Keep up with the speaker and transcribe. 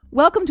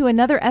Welcome to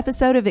another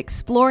episode of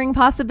Exploring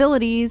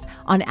Possibilities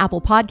on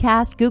Apple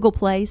Podcast, Google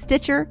Play,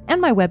 Stitcher,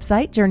 and my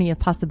website,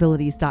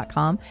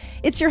 journeyofpossibilities.com.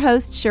 It's your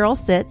host, Cheryl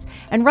Sitz,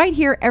 and right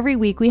here every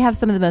week we have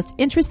some of the most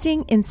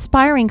interesting,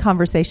 inspiring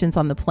conversations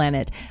on the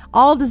planet,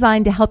 all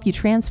designed to help you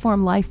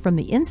transform life from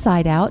the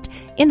inside out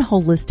in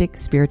holistic,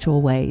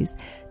 spiritual ways.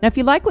 Now, if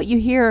you like what you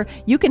hear,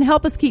 you can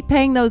help us keep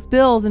paying those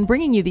bills and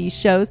bringing you these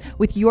shows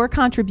with your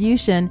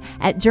contribution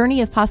at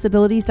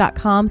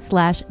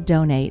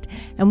journeyofpossibilities.com/donate.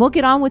 And we'll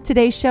get on with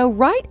today's show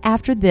right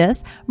after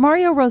this.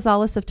 Mario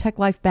Rosales of Tech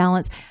Life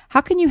Balance, how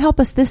can you help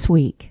us this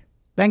week?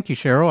 Thank you,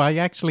 Cheryl. I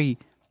actually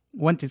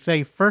want to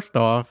say, first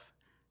off,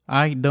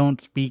 I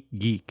don't speak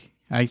geek.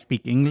 I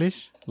speak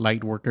English,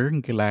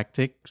 Lightworker,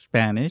 Galactic,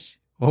 Spanish,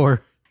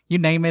 or you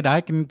name it. I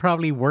can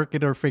probably work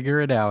it or figure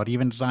it out,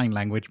 even sign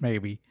language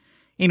maybe.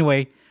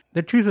 Anyway,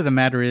 the truth of the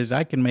matter is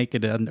I can make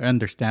it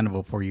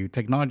understandable for you.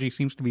 Technology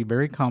seems to be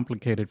very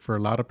complicated for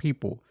a lot of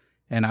people,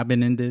 and I've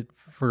been in it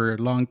for a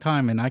long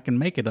time, and I can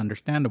make it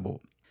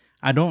understandable.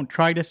 I don't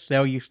try to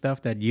sell you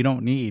stuff that you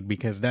don't need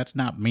because that's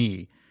not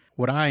me.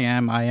 What I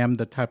am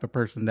the type of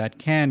person that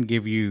can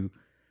give you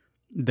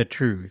the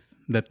truth.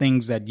 The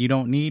things that you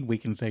don't need, we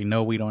can say,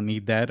 no, we don't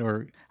need that.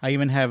 Or I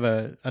even have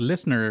a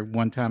listener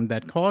one time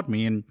that called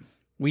me, and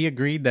we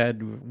agreed that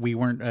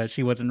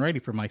she wasn't ready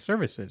for my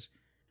services.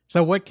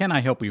 So what can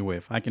I help you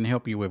with? I can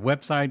help you with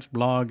websites,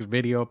 blogs,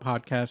 video,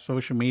 podcasts,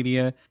 social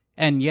media,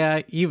 and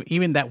yeah,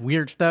 even that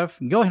weird stuff.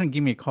 Go ahead and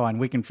give me a call and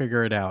we can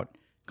figure it out.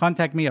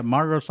 Contact me at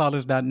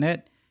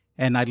marrosales.net,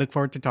 and I look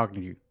forward to talking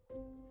to you.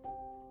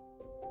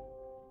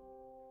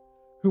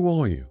 Who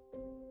are you?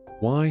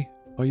 Why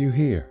are you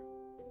here?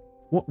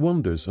 What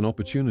wonders and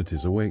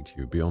opportunities await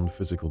you beyond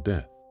physical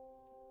death?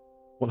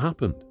 What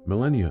happened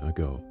millennia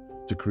ago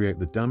to create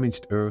the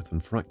damaged earth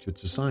and fractured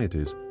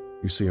societies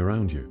you see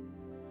around you?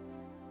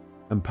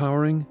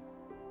 Empowering,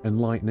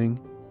 enlightening,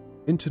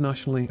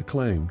 internationally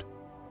acclaimed,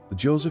 the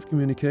Joseph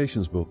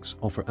Communications books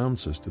offer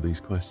answers to these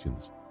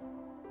questions.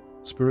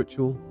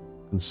 Spiritual,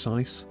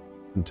 concise,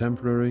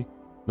 contemporary,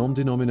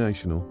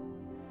 non-denominational,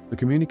 the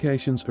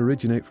communications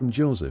originate from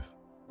Joseph,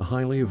 a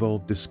highly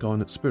evolved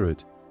discarnate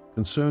spirit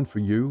concerned for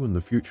you and the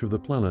future of the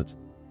planet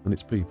and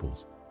its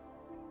peoples.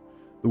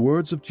 The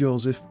words of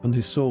Joseph and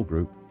his soul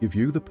group give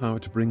you the power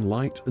to bring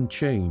light and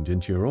change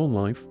into your own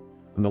life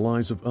and the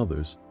lives of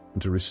others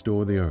and to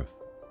restore the earth.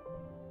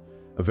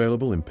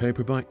 Available in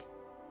paperback,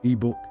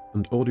 ebook,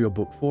 and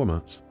audiobook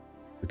formats,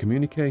 the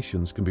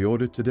communications can be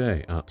ordered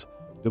today at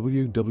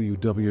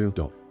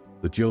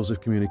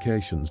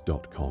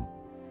www.thejosephcommunications.com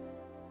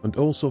and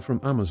also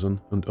from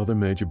Amazon and other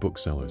major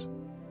booksellers.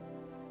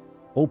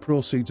 All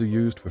proceeds are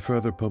used for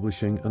further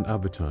publishing and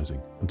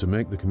advertising and to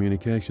make the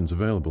communications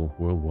available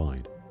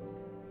worldwide.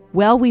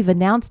 Well, we've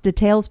announced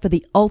details for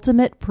the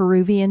ultimate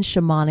Peruvian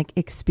shamanic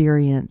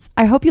experience.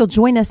 I hope you'll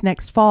join us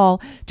next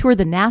fall, tour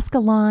the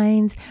Nazca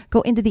lines, go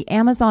into the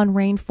Amazon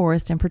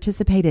rainforest, and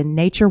participate in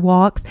nature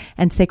walks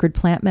and sacred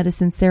plant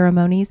medicine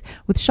ceremonies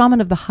with shaman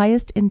of the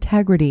highest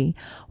integrity.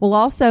 We'll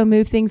also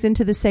move things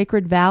into the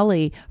Sacred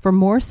Valley for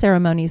more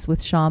ceremonies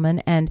with shaman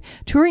and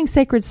touring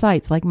sacred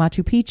sites like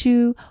Machu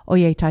Picchu,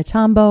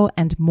 Ollantaytambo,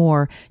 and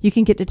more. You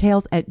can get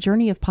details at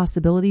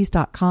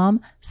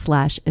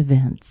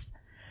journeyofpossibilities.com/events.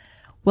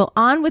 Well,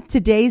 on with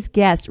today's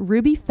guest.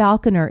 Ruby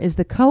Falconer is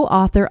the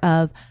co-author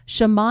of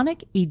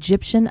Shamanic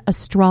Egyptian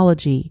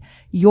Astrology,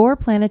 Your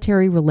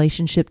Planetary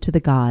Relationship to the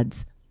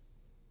Gods.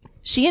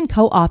 She and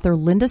co-author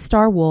Linda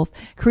Starr-Wolf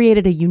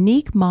created a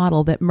unique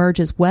model that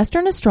merges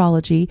Western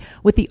astrology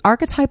with the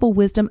archetypal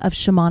wisdom of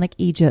shamanic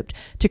Egypt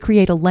to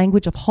create a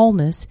language of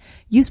wholeness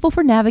useful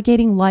for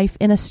navigating life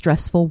in a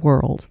stressful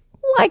world.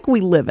 Like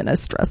we live in a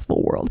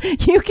stressful world.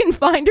 You can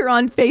find her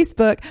on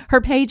Facebook.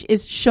 Her page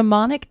is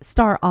Shamanic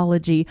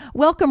Starology.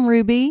 Welcome,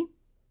 Ruby.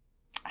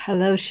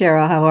 Hello,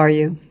 Cheryl. How are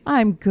you?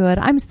 I'm good.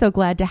 I'm so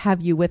glad to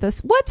have you with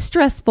us. What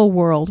stressful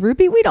world,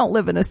 Ruby? We don't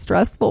live in a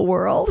stressful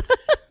world.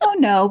 Oh,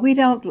 no, we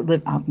don't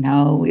live. Oh,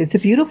 no, it's a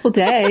beautiful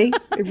day.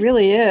 It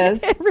really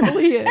is. It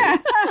really is.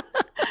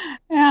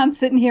 Yeah, I'm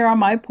sitting here on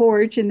my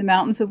porch in the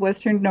mountains of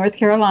Western North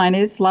Carolina.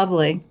 It's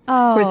lovely.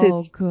 Oh, of course,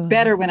 it's good.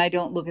 Better when I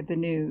don't look at the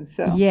news.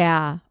 So.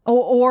 Yeah.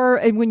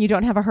 Or when you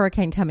don't have a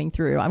hurricane coming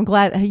through. I'm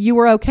glad you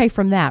were okay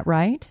from that,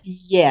 right?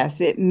 Yes,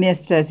 it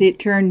missed us. It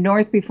turned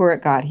north before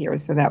it got here,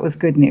 so that was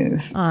good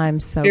news. I'm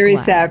so Very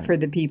glad. sad for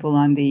the people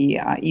on the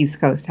East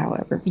Coast,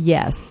 however.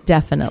 Yes,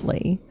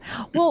 definitely.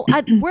 Well,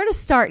 where to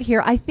start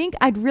here? I think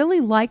I'd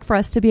really like for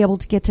us to be able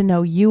to get to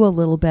know you a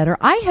little better.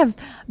 I have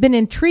been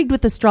intrigued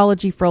with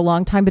astrology for a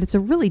long time, but it's a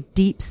really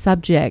deep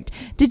subject.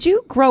 Did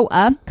you grow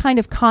up kind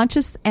of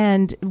conscious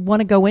and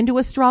want to go into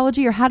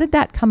astrology, or how did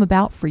that come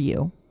about for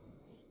you?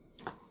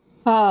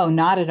 Oh,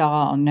 not at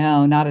all.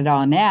 No, not at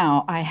all.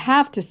 Now, I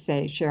have to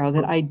say, Cheryl,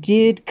 that I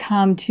did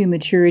come to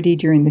maturity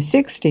during the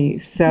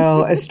 60s.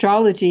 So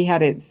astrology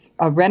had its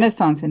a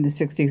renaissance in the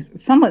 60s,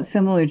 somewhat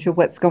similar to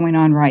what's going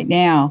on right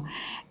now.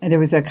 And there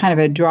was a kind of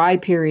a dry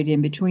period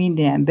in between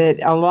them.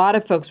 But a lot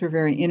of folks were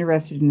very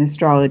interested in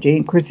astrology.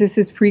 Of course, this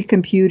is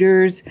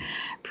pre-computers,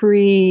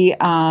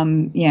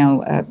 online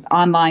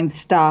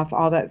stuff,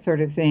 all that sort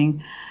of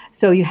thing.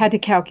 So you had to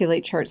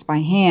calculate charts by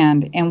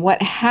hand. And what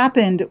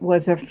happened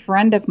was a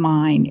friend of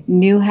mine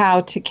knew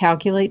how to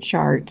calculate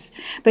charts,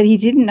 but he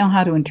didn't know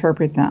how to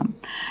interpret them.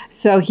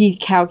 So he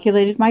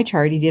calculated my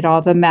chart. He did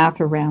all the math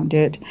around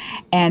it.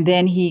 And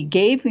then he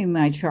gave me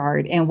my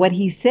chart. And what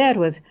he said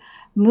was,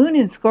 Moon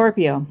in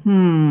Scorpio,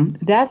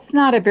 that's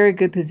not a very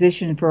good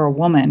position for a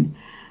woman.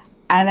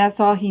 And that's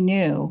all he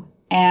knew.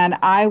 And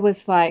I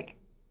was like,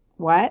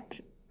 what?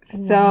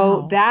 Wow.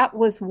 So that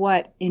was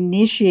what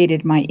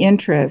initiated my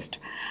interest.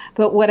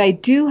 But what I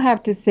do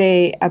have to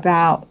say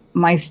about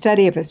my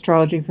study of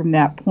astrology from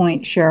that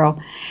point,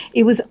 Cheryl,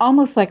 it was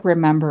almost like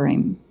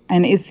remembering.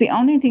 And it's the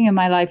only thing in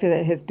my life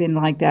that has been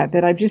like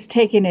that I've just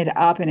taken it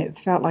up and it's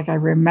felt like I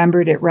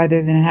remembered it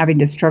rather than having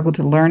to struggle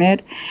to learn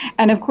it.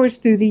 And of course,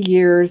 through the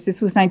years,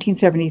 this was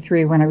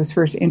 1973 when I was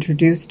first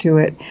introduced to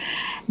it,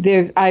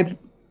 I've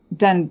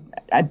done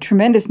a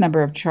tremendous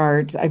number of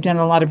charts. I've done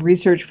a lot of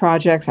research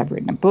projects. I've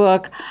written a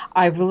book.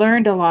 I've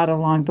learned a lot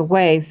along the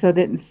way, so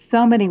that in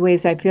so many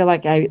ways I feel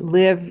like I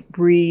live,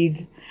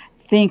 breathe,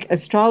 think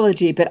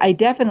astrology, but I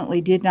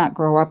definitely did not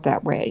grow up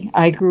that way.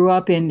 I grew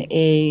up in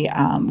a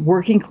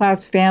working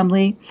class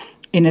family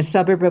in a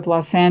suburb of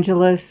Los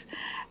Angeles,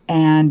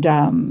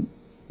 and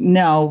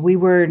no, we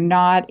were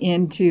not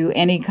into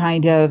any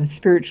kind of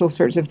spiritual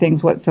sorts of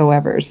things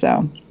whatsoever.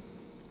 So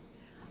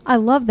I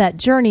love that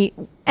journey.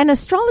 And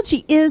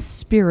astrology is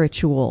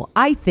spiritual.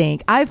 I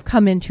think I've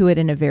come into it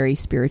in a very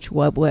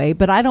spiritual way,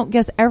 but I don't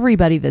guess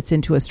everybody that's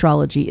into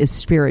astrology is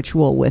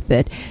spiritual with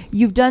it.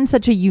 You've done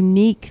such a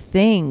unique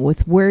thing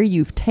with where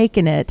you've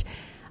taken it.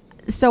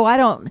 So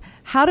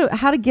how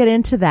to get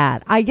into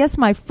that. I guess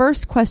my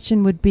first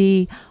question would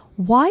be,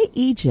 why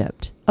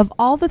Egypt? Of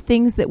all the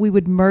things that we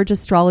would merge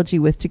astrology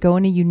with to go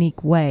in a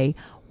unique way,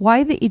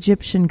 why the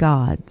Egyptian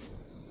gods?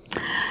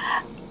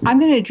 I'm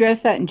going to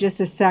address that in just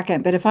a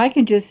second, but if I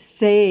can just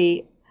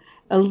say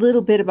a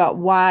little bit about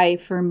why,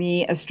 for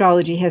me,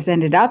 astrology has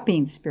ended up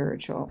being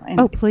spiritual. And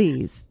oh,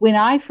 please. When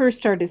I first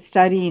started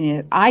studying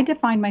it, I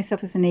defined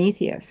myself as an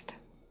atheist.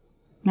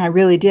 I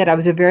really did. I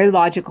was a very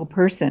logical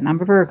person.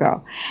 I'm a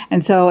Virgo.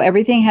 And so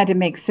everything had to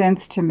make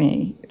sense to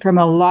me from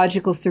a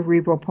logical,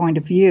 cerebral point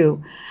of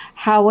view.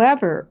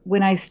 However,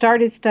 when I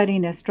started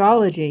studying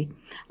astrology,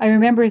 I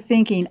remember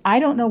thinking, I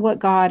don't know what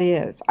God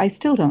is. I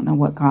still don't know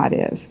what God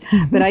is.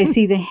 But I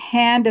see the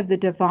hand of the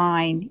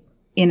divine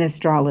in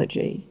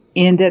astrology,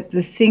 in that the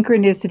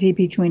synchronicity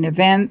between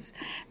events,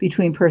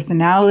 between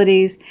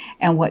personalities,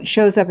 and what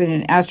shows up in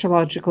an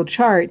astrological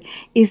chart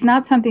is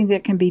not something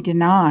that can be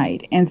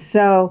denied. And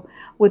so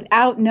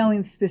without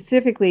knowing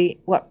specifically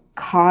what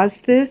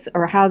caused this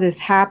or how this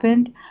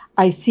happened,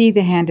 I see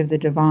the hand of the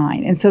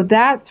divine. And so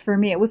that's, for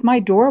me, it was my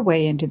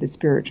doorway into the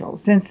spiritual.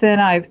 Since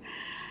then,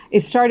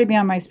 it started me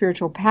on my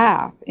spiritual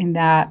path, in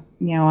that,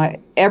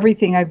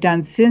 everything I've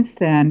done since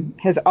then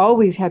has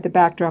always had the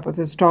backdrop of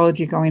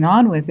astrology going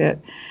on with it,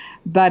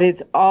 but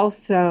it's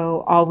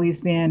also always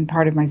been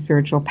part of my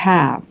spiritual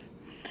path.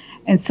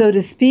 And so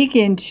to speak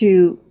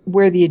into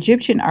where the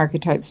Egyptian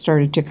archetypes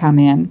started to come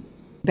in,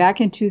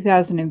 back in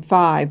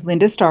 2005,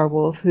 Linda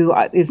Starwolf, who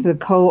is the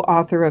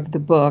co-author of the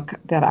book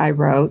that I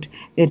wrote,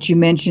 that you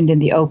mentioned in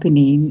the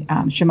opening,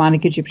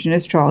 Shamanic Egyptian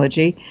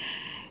Astrology,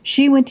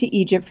 she went to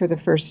Egypt for the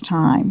first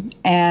time.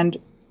 And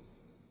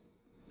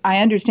I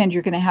understand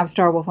you're going to have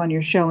Starwolf on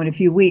your show in a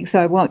few weeks,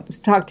 so I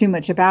won't talk too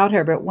much about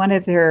her. But one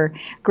of her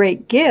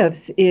great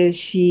gifts is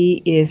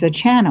she is a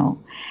channel.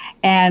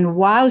 And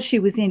while she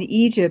was in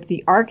Egypt,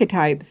 the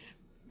archetypes,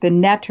 the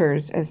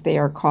netters, as they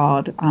are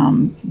called,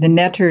 the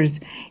netters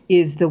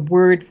is the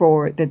word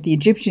that the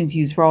Egyptians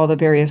use for all the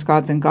various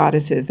gods and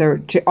goddesses.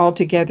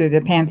 Altogether,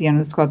 the pantheon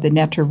is called the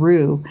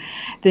Netteru.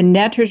 The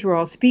netters were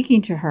all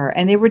speaking to her,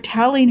 and they were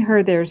telling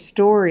her their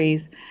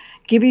stories,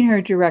 giving her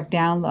direct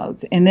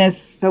downloads.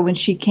 So when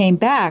she came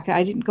back,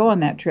 I didn't go on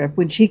that trip.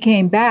 When she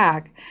came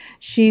back,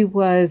 she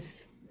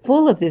was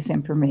full of this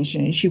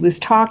information, and she was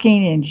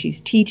talking and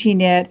she's teaching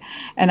it,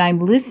 and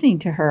I'm listening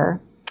to her.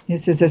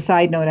 This is a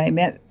side note. I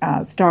met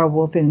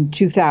Starwolf in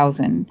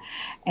 2000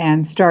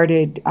 and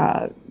started,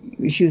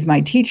 she was my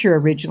teacher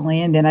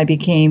originally, and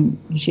then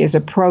she has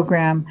a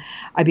program.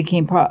 I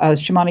became a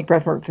shamanic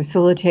breathwork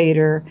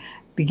facilitator,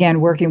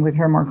 began working with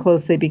her more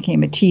closely,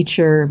 became a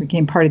teacher,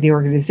 became part of the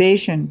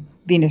organization,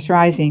 Venus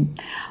Rising.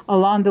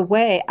 Along the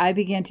way, I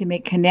began to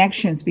make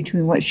connections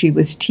between what she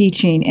was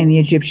teaching and the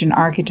Egyptian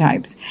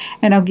archetypes.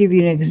 And I'll give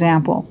you an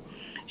example.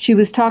 She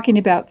was talking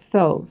about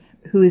Thoth,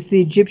 who is the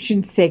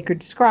Egyptian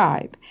sacred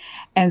scribe.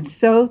 And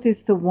Thoth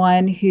is the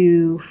one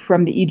who,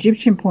 from the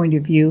Egyptian point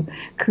of view,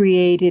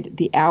 created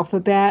the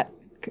alphabet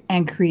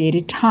and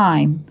created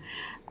time.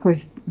 Of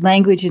course,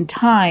 language and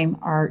time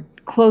are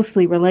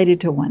closely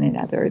related to one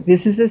another.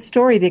 This is a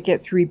story that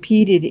gets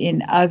repeated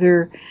in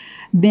other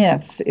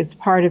myths. It's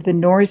part of the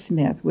Norse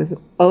myth, with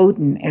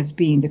Odin as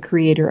being the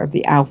creator of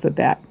the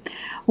alphabet.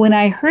 When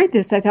I heard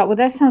this, I thought, well,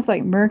 that sounds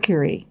like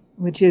Mercury,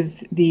 which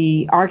is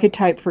the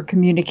archetype for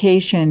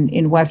communication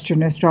in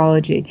Western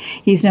astrology.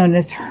 He's known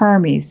as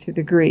Hermes to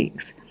the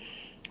Greeks.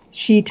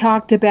 She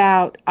talked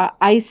about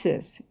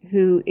Isis,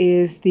 who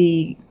is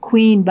the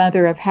queen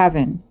mother of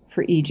heaven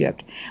for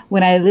Egypt.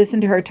 When I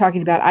listened to her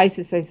talking about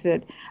Isis, I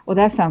said, well,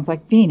 that sounds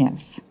like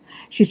Venus.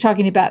 She's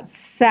talking about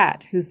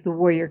Set, who's the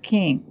warrior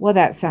king. Well,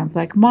 that sounds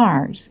like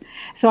Mars.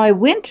 So I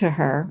went to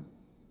her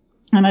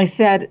and I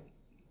said,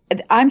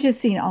 I'm just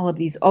seeing all of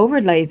these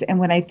overlays, and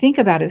when I think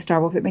about it,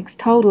 Starwolf, it makes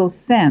total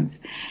sense.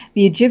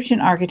 The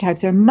Egyptian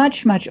archetypes are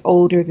much, much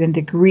older than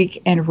the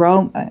Greek and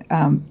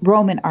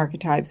Roman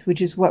archetypes, which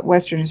is what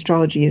Western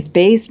astrology is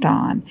based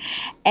on.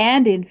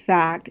 And in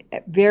fact,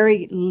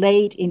 very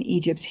late in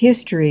Egypt's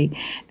history,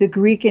 the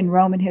Greek and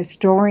Roman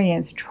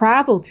historians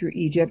traveled through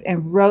Egypt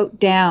and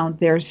wrote down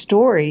their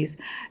stories.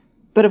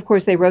 But of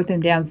course, they wrote them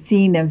down,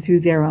 seeing them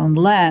through their own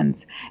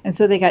lens. And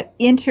so they got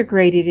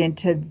integrated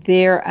into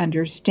their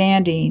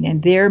understanding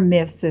and their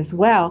myths as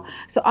well.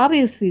 So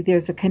obviously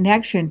there's a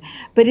connection.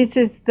 But it's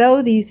as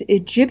though these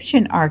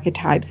Egyptian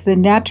archetypes, the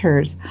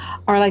Neters,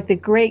 are like the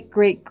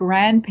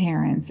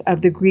great-great-grandparents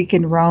of the Greek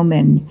and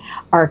Roman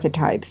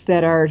archetypes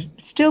that are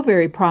still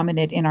very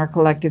prominent in our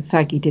collective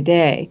psyche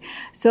today.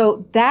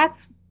 So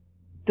that's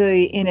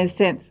in a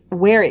sense,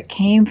 where it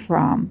came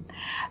from.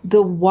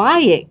 The why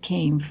it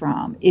came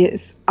from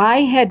is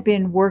I had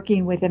been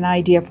working with an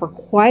idea for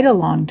quite a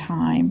long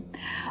time,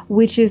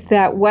 which is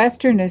that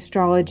Western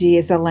astrology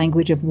is a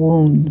language of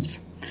wounds.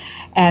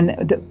 And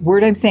the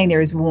word I'm saying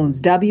there is wounds,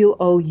 W-O-U-N-D-S.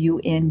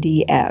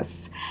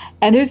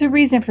 And there's a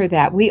reason for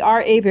that. We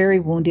are a very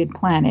wounded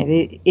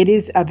planet. It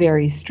is a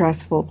very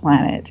stressful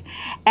planet.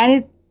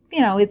 And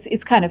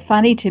it's kind of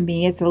funny to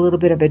me. It's a little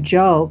bit of a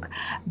joke,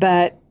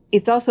 but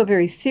it's also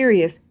very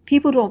serious.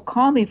 People don't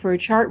call me for a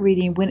chart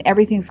reading when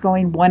everything's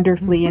going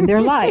wonderfully in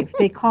their life.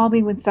 They call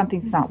me when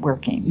something's not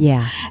working.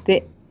 Yeah.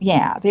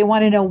 They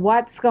want to know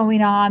what's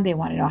going on. They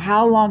want to know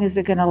how long is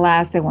it going to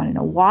last. They want to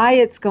know why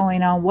it's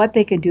going on, what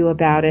they can do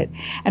about it.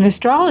 And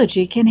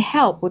astrology can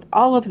help with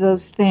all of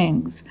those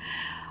things.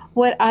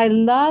 What I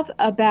love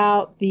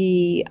about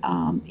the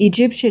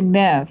Egyptian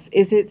myths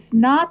is it's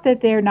not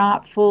that they're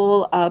not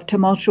full of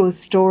tumultuous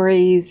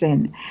stories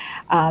and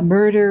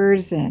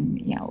murders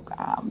and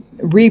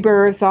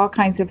rebirths, all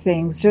kinds of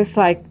things, just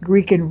like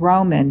Greek and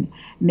Roman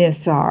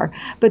myths are,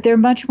 but they're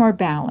much more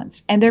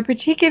balanced, and they're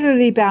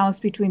particularly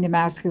balanced between the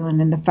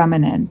masculine and the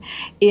feminine,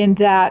 in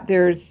that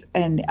there's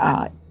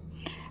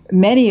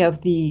many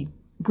of the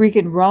Greek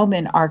and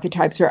Roman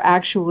archetypes are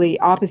actually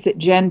opposite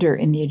gender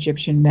in the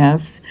Egyptian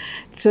myths.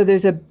 So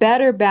there's a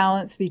better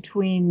balance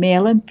between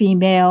male and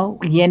female,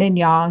 yin and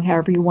yang,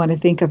 however you want to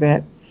think of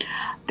it.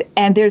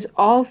 And there's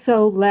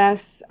also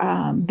less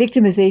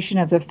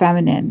victimization of the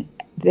feminine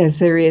as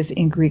there is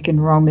in Greek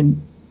and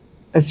Roman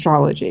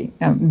astrology,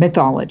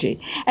 mythology.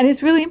 And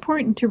it's really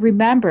important to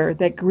remember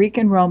that Greek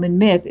and Roman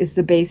myth is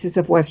the basis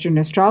of Western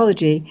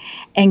astrology,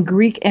 and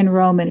Greek and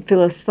Roman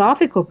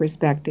philosophical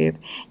perspective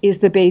is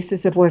the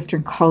basis of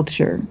Western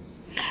culture.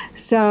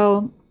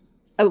 So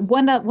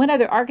one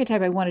other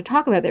archetype I want to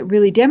talk about that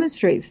really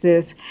demonstrates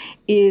this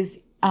is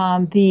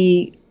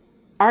the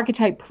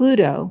archetype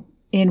Pluto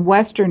in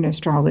Western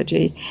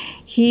astrology.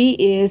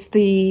 He is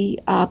the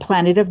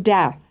planet of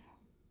death.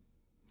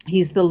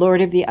 He's the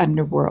lord of the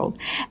underworld.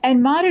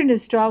 And modern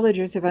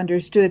astrologers have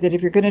understood that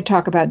if you're going to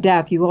talk about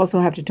death, you also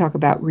have to talk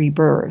about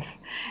rebirth,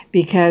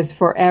 because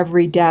for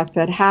every death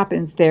that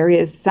happens, there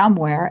is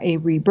somewhere a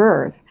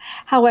rebirth.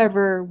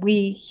 However,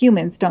 we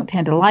humans don't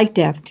tend to like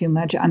death too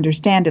much,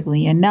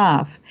 understandably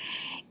enough.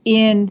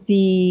 In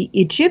the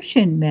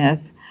Egyptian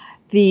myth,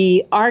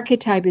 the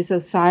archetype is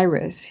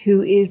Osiris,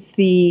 who is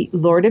the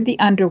lord of the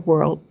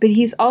underworld, but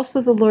he's also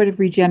the lord of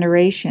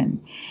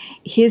regeneration.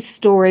 His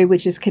story,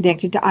 which is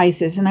connected to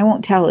Isis, and I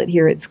won't tell it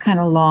here, it's kind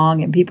of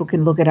long and people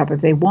can look it up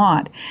if they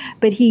want,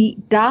 but he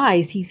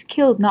dies, he's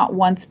killed not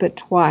once but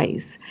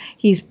twice.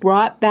 He's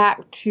brought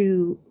back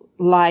to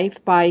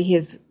life by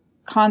his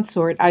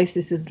consort,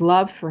 Isis's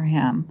love for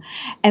him.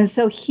 And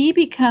so he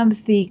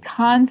becomes the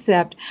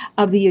concept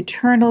of the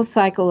eternal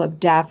cycle of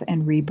death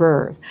and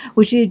rebirth,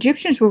 which the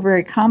Egyptians were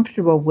very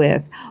comfortable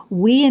with.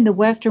 We in the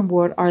Western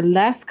world are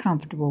less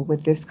comfortable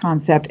with this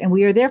concept, and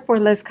we are therefore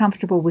less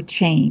comfortable with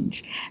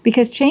change,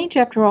 because change,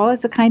 after all,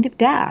 is a kind of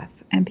death.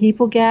 And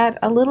people get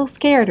a little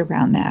scared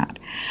around that.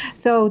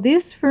 So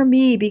this, for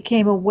me,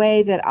 became a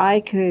way that I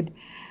could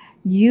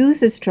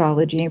use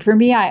astrology. And for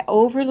me, I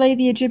overlay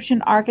the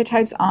Egyptian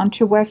archetypes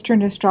onto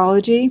Western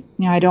astrology.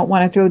 I don't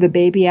want to throw the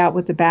baby out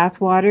with the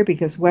bathwater,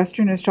 because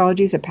Western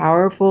astrology is a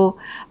powerful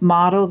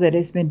model that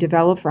has been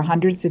developed for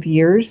hundreds of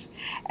years.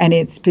 And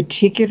it's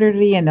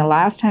particularly in the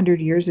last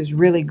 100 years has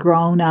really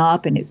grown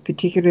up, and it's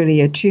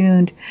particularly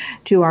attuned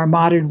to our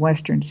modern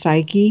Western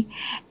psyche.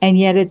 And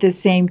yet at the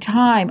same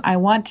time, I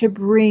want to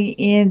bring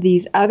in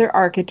these other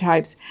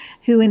archetypes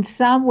who in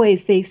some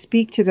ways they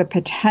speak to the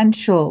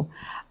potential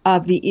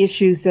of the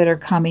issues that are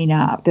coming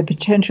up, the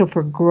potential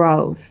for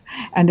growth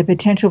and the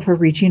potential for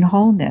reaching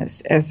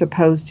wholeness, as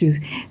opposed to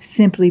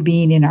simply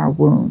being in our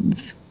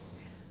wounds.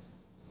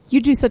 You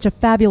do such a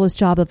fabulous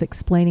job of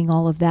explaining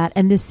all of that,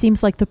 and this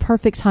seems like the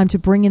perfect time to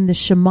bring in the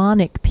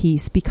shamanic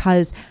piece,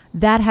 because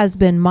that has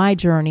been my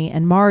journey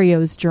and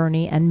Mario's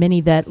journey, and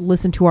many that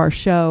listen to our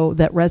show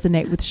that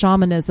resonate with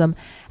shamanism,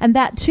 and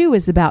that too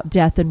is about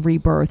death and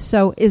rebirth.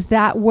 So is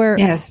that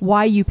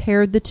why you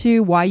paired the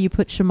two, why you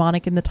put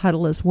shamanic in the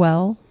title as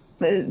well?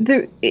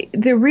 There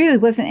really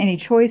wasn't any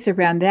choice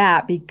around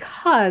that,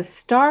 because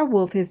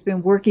Starwolf has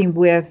been working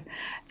with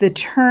the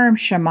term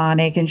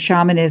shamanic and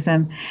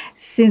shamanism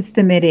since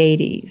the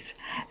mid-'80s.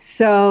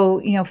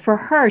 So, for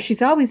her,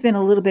 she's always been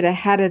a little bit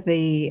ahead of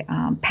the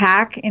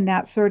pack in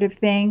that sort of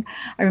thing.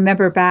 I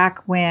remember back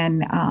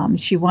when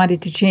she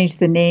wanted to change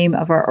the name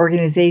of our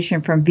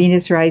organization from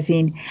Venus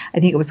Rising, I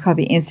think it was called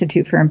the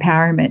Institute for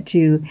Empowerment,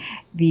 to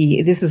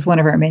this is one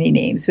of our many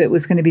names, so it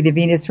was going to be the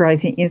Venus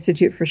Rising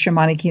Institute for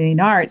Shamanic Healing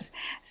Arts.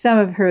 Some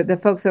of the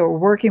folks that were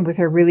working with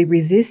her really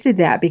resisted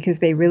that, because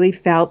they really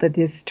felt that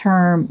this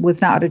term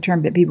was not a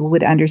term that people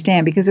would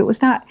understand, because it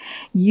was not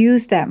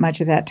used that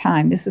much at that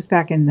time. This was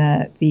back in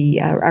the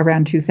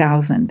around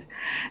 2000.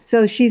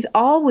 So she's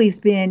always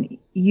been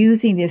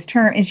using this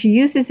term, and she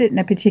uses it in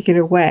a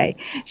particular way.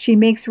 She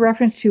makes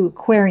reference to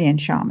Aquarian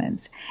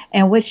shamans.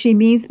 And what she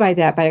means by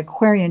that, by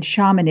Aquarian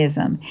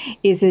shamanism,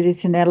 is that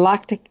it's an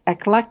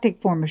eclectic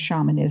form of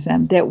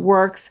shamanism that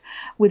works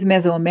with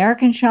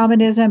Mesoamerican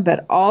shamanism,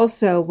 but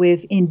also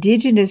with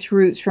indigenous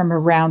roots from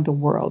around the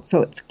world.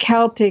 So it's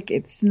Celtic,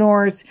 it's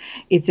Norse,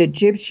 it's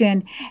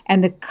Egyptian,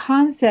 and the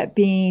concept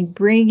being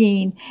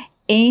bringing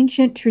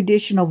ancient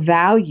traditional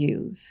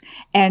values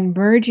and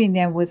merging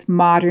them with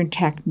modern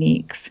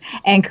techniques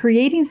and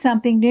creating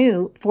something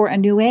new for a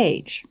new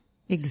age.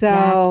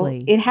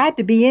 Exactly. So it had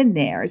to be in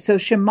there. So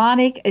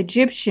shamanic,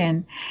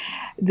 Egyptian,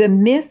 the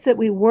myths that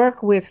we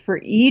work with for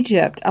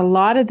Egypt, a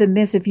lot of the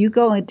myths, if you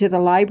go into the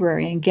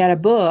library and get a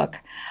book,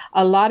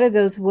 a lot of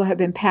those will have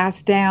been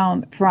passed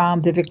down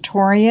from the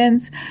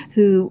Victorians,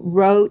 who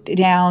wrote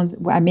down,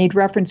 I made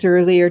reference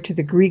earlier to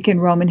the Greek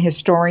and Roman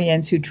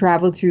historians who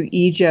traveled through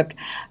Egypt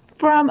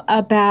from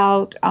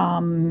about,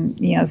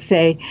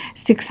 say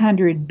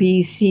 600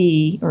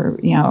 BC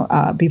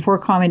or, before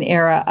Common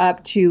Era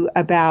up to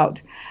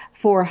about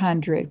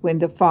 400 when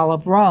the fall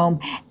of Rome.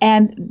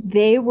 And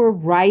they were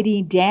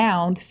writing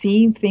down,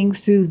 seeing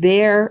things through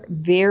their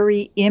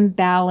very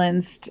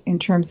imbalanced, in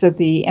terms of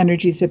the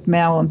energies of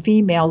male and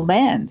female,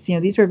 lens.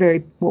 These were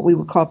very, what we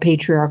would call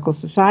patriarchal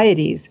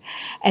societies.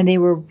 And they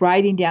were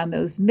writing down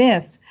those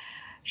myths.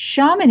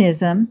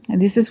 Shamanism, and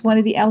this is one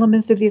of the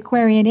elements of the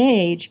Aquarian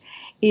age,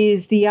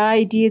 is the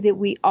idea that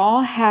we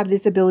all have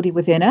this ability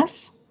within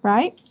us,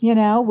 right?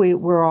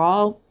 We're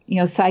all,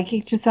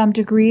 psychic to some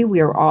degree. We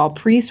are all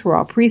priests. We're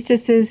all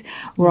priestesses.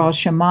 We're all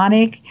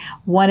shamanic.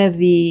 One of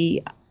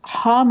the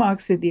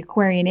hallmarks of the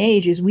Aquarian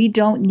age is we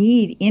don't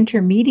need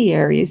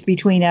intermediaries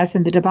between us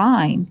and the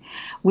divine.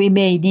 We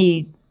may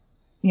need,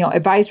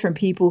 advice from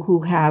people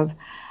who have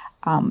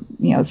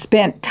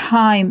spent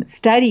time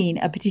studying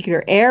a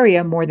particular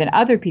area more than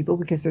other people,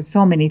 because there's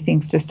so many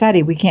things to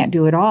study. We can't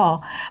do it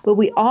all, but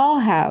we all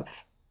have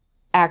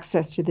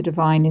access to the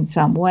divine in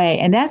some way.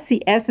 And that's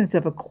the essence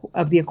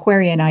of the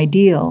Aquarian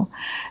ideal.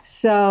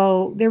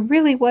 So there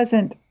really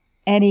wasn't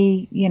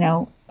any,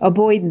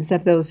 avoidance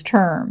of those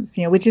terms,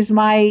 which is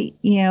my,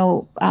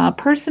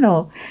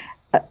 personal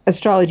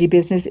astrology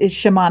business is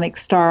shamanic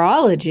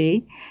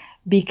starology,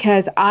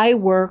 because I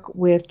work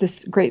with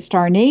the great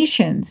star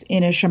nations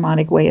in a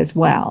shamanic way as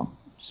well.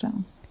 So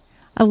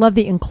I love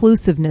the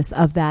inclusiveness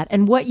of that.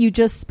 And what you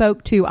just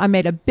spoke to, I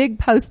made a big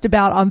post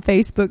about on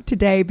Facebook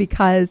today,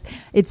 because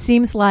it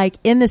seems like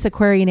in this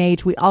Aquarian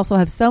age, we also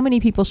have so many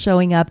people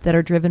showing up that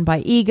are driven by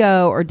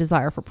ego or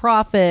desire for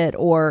profit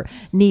or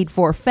need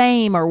for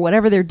fame or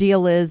whatever their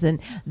deal is. And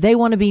they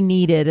want to be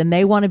needed and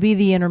they want to be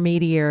the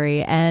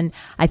intermediary. And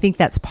I think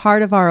that's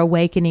part of our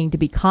awakening, to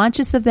be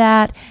conscious of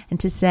that and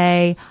to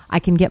say, I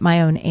can get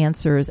my own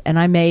answers, and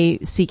I may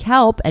seek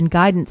help and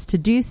guidance to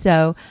do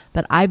so.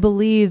 But I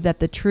believe that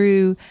the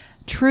truth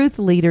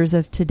leaders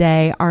of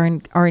today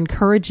are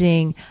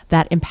encouraging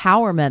that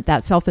empowerment,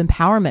 that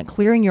self-empowerment,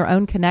 clearing your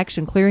own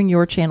connection, clearing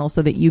your channel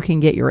so that you can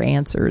get your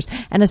answers.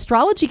 And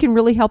astrology can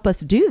really help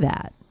us do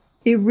that.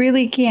 It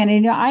really can.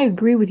 And I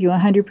agree with you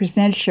 100%,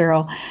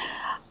 Cheryl.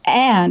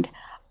 And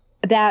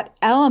that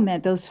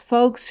element, those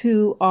folks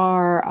who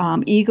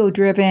are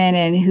ego-driven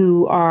and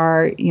who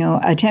are,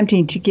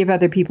 attempting to give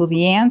other people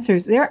the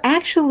answers, they're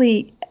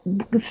actually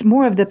it's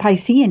more of the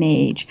Piscean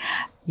age.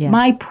 Yes.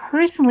 I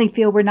personally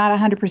feel we're not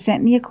 100%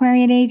 in the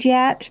Aquarian age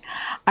yet.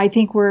 I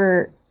think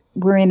we're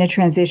in a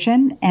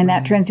transition, and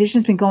that transition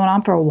has been going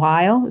on for a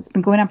while. It's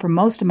been going on for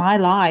most of my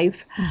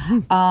life,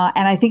 and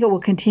I think it will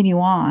continue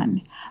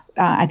on.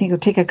 I think it'll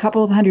take a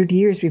couple of 100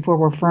 years before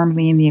we're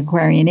firmly in the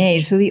Aquarian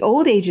age. So the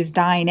old age is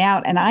dying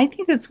out, and I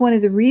think that's one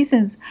of the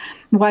reasons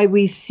why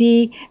we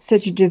see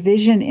such a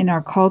division in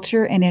our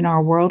culture and in our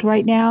world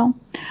right now,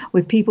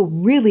 with people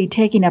really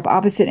taking up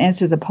opposite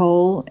ends of the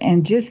pole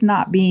and just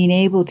not being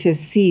able to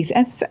see,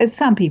 as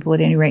some people at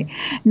any rate,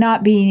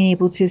 not being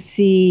able to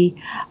see,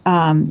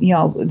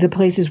 the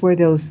places where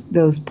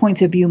those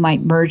points of view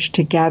might merge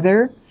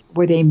together,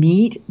 where they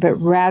meet, but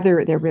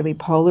rather they're really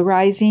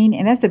polarizing.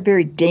 And that's a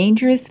very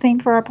dangerous thing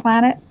for our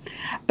planet.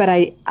 But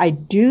I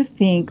do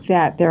think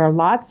that there are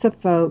lots of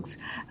folks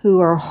who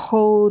are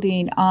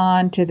holding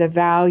on to the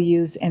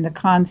values and the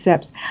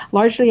concepts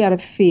largely out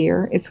of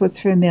fear. It's what's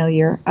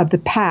familiar of the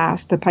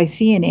past, the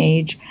Piscean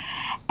age.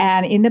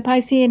 And in the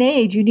Piscean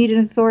age, you need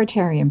an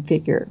authoritarian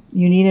figure.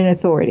 You need an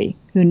authority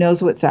who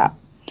knows what's up.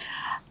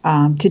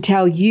 To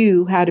tell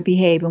you how to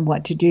behave and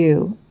what to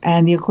do.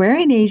 And the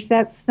Aquarian age,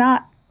 that's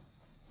not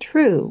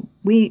true.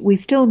 We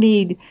still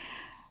need,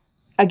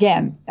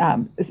 again,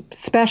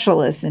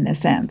 specialists in a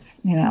sense,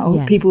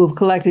 Yes. people who've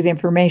collected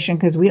information,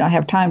 because we don't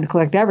have time to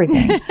collect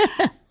everything.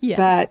 Yes.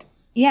 But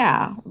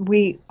yeah,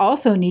 we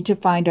also need to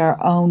find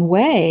our own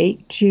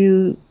way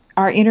to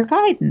our inner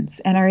guidance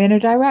and our inner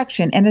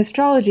direction. And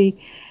astrology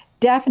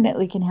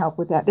definitely can help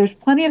with that. There's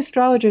plenty of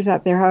astrologers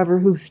out there, however,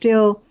 who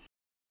still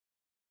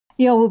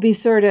will be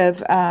sort of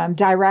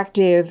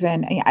directive,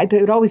 and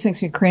it always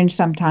makes me cringe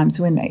sometimes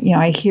when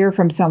I hear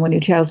from someone who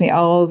tells me,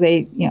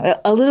 they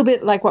a little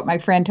bit like what my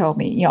friend told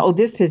me,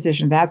 this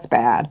position, that's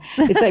bad.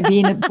 It's like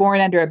being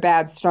born under a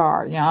bad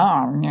star.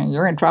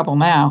 You're in trouble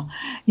now.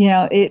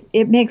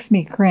 It makes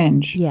me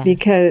cringe. Yes.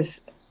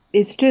 Because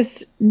it's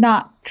just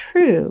not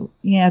true.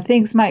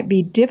 Things might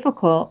be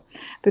difficult,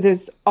 but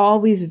there's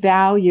always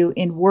value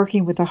in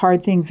working with the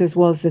hard things as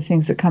well as the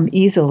things that come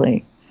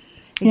easily.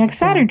 Like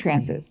Saturn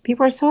transits.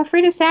 People are so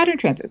afraid of Saturn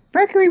transits.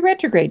 Mercury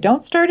retrograde.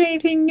 Don't start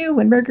anything new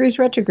when Mercury's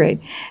retrograde.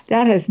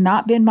 That has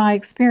not been my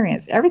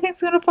experience.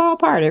 Everything's going to fall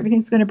apart.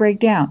 Everything's going to break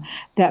down.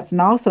 That's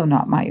also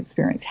not my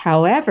experience.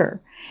 However,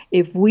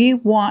 if we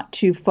want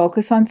to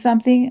focus on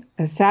something,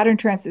 a Saturn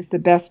transit is the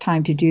best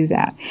time to do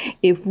that.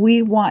 If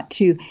we want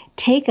to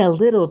take a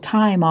little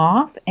time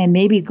off and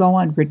maybe go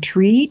on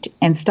retreat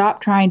and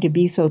stop trying to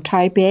be so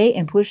type A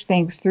and push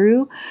things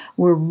through,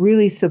 we're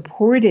really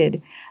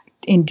supported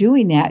in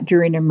doing that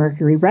during a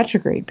Mercury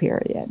retrograde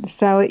period.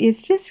 So it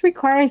just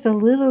requires a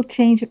little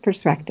change of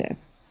perspective.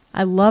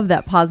 I love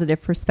that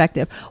positive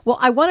perspective. Well,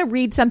 I want to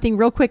read something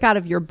real quick out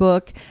of your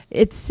book.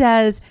 It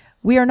says,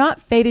 "We are not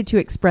fated to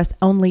express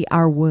only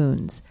our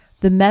wounds.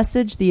 The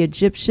message the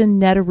Egyptian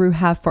Neteru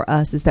have for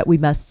us is that we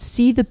must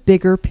see the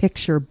bigger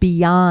picture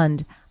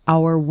beyond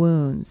our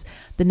wounds.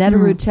 The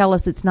Neteru tell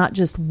us it's not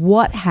just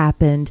what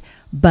happened,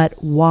 but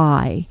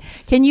why."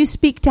 Can you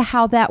speak to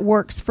how that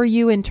works for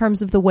you in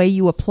terms of the way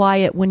you apply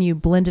it when you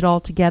blend it all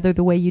together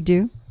the way you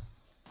do?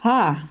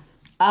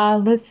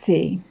 Let's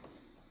see.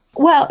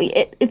 Well,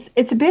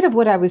 it's a bit of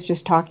what I was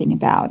just talking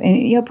about.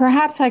 And,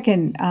 perhaps I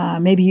can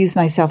maybe use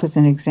myself as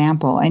an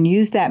example and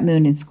use that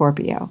moon in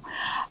Scorpio.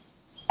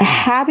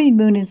 Having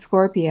moon in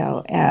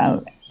Scorpio,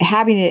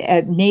 having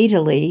it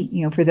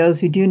natally, for those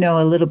who do know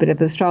a little bit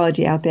of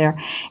astrology out there,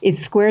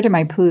 it's square to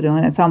my Pluto,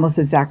 and it's almost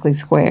exactly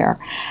square.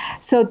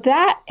 So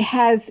that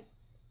has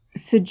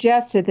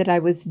suggested that I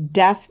was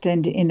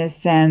destined, in a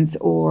sense,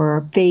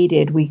 or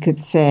fated, we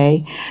could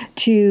say,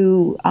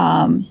 to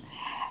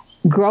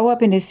grow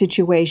up in a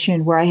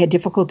situation where I had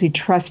difficulty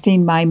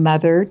trusting my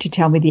mother to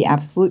tell me the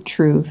absolute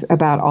truth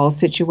about all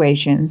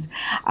situations.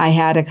 I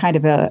had a kind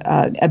of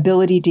a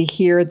ability to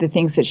hear the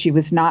things that she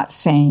was not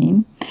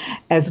saying,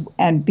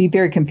 and be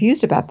very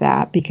confused about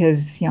that,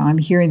 because I'm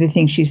hearing the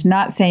things she's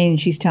not saying and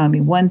she's telling me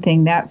one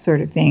thing, that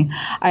sort of thing.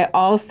 I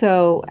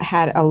also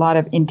had a lot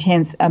of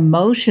intense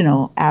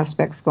emotional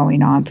aspects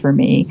going on for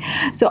me.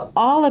 So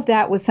all of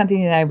that was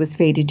something that I was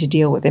fated to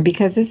deal with. And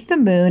because it's the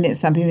moon, it's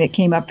something that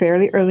came up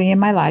fairly early in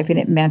my life, and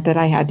it meant that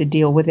I had to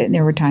deal with it, and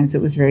there were times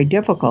it was very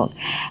difficult.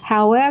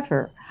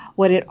 However,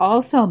 what it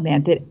also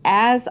meant that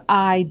as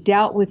I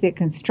dealt with it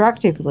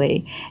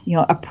constructively,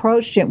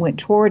 approached it, went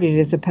toward it,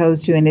 as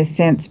opposed to, in a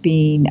sense,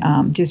 being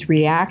just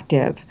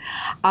reactive,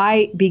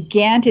 I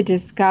began to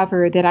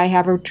discover that I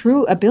have a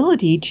true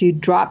ability to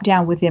drop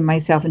down within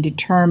myself and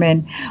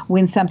determine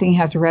when something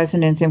has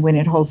resonance and when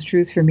it holds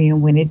truth for me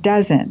and when it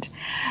doesn't.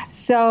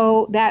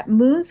 So that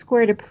moon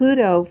square to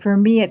Pluto for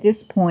me at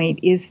this point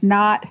is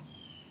not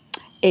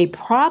a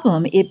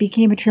problem. It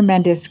became a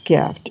tremendous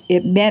gift.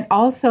 It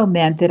also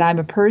meant that I'm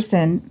a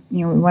person,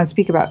 we want to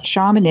speak about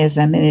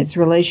shamanism and its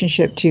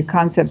relationship to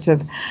concepts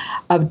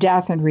of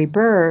death and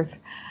rebirth.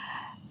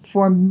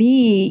 for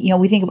me,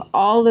 we think of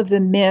all of the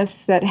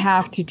myths that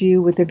have to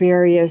do with the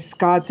various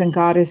gods and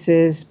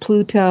goddesses,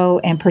 Pluto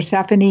and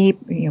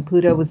Persephone.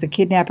 Pluto was the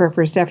kidnapper.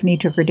 Persephone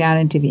took her down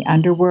into the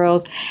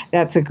underworld.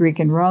 That's a Greek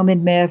and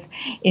Roman myth.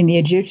 In the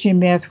Egyptian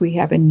myth, we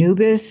have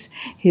Anubis,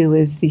 who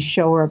is the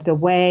shower of the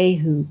way,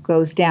 who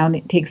goes down,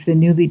 takes the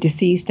newly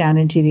deceased down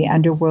into the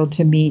underworld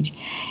to meet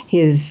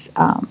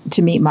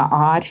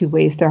Ma'at, who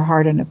weighs their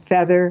heart on a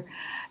feather.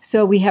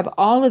 So we have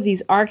all of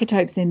these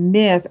archetypes in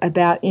myth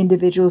about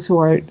individuals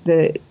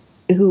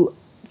who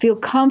feel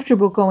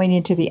comfortable going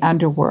into the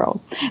underworld.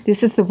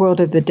 This is the world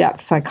of the depth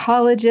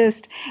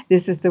psychologist.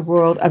 This is the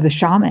world of the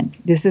shaman.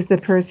 This is the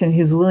person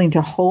who's willing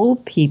to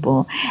hold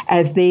people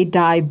as they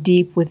dive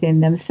deep within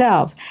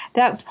themselves.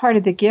 That's part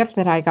of the gift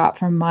that I got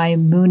from my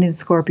moon in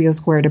Scorpio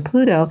square to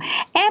Pluto.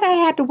 And I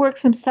had to work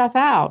some stuff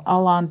out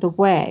along the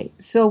way.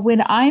 So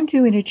when I'm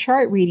doing a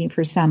chart reading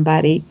for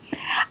somebody,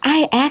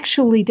 I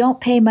actually don't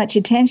pay much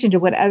attention to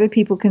what other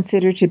people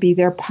consider to be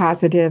their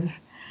positive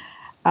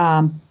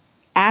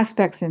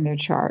aspects in their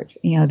chart.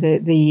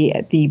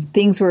 The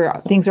things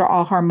are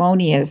all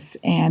harmonious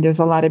and there's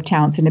a lot of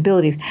talents and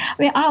abilities. I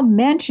mean, I'll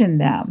mention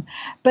them,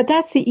 but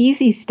that's the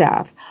easy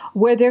stuff.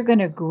 Where they're going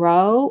to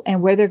grow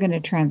and where they're going to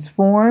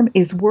transform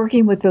is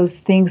working with those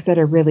things that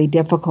are really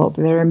difficult,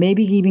 that are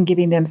maybe even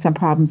giving them some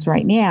problems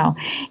right now.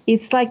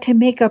 It's like to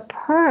make a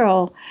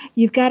pearl,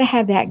 you've got to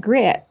have that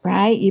grit,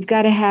 right? You've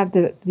got to have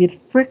the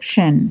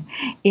friction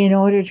in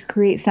order to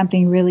create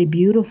something really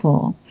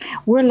beautiful.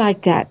 We're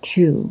like that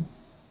too.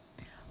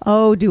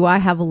 Oh, do I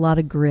have a lot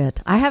of grit?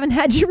 I haven't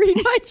had you read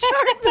my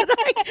chart, but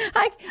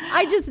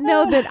I just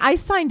know that I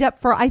signed up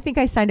for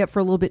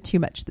a little bit too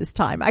much this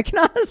time. I can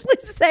honestly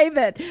say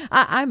that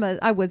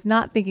I was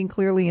not thinking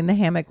clearly in the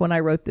hammock when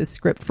I wrote this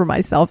script for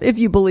myself, if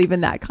you believe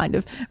in that kind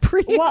of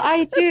Well,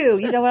 I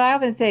do. What I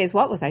often say is,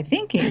 what was I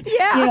thinking?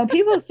 Yeah.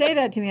 People say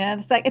that to me, and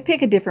it's like,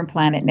 pick a different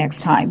planet next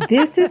time.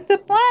 This is the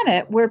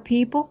planet where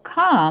people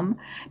come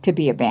to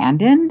be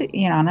abandoned,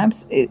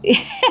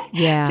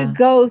 to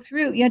go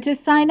through, to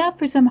sign up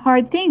for some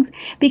hard things,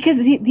 because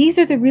these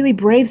are the really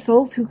brave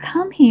souls who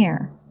come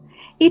here.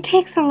 It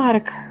takes a lot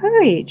of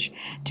courage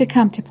to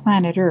come to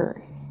planet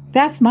Earth.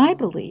 That's my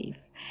belief.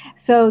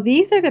 So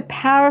these are the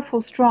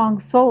powerful, strong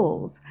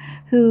souls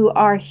who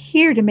are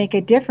here to make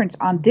a difference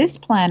on this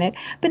planet,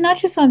 but not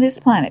just on this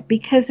planet,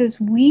 because as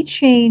we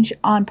change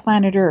on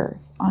planet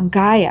Earth, on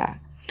Gaia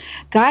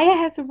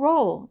has a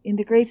role in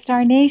the great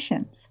star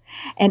nations,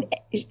 and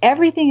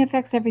everything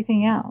affects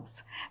everything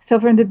else. So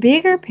from the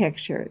bigger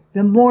picture,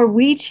 the more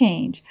we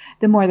change,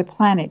 the more the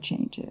planet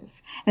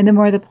changes. And the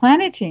more the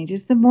planet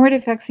changes, the more it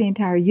affects the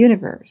entire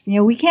universe.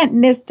 We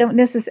don't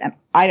necessarily,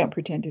 I don't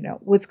pretend to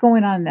know what's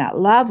going on that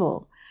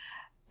level,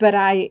 but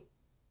I'm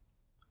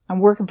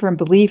working from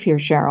belief here,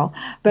 Cheryl,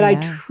 but I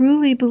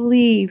truly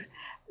believe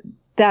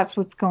that's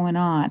what's going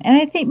on. And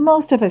I think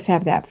most of us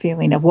have that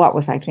feeling of, what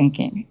was I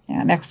thinking?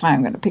 Next time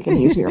I'm going to pick an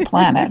easier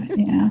planet.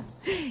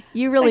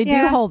 You really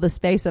do hold the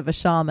space of a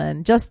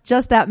shaman.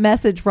 Just that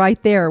message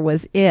right there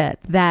was it,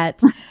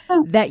 that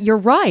you're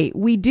right.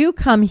 We do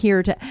come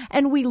here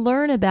and we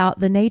learn about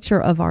the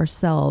nature of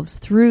ourselves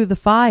through the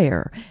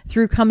fire,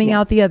 through coming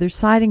out the other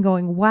side and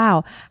going,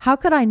 wow, how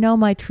could I know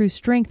my true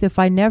strength if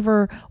I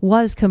never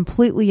was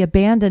completely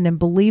abandoned and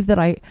believed that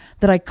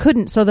I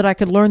couldn't, so that I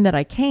could learn that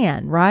I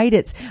can,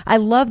 right? I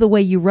love the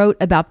way you wrote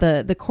about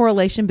the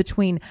correlation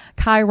between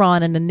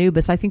Chiron and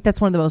Anubis. I think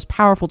that's one of the most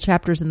powerful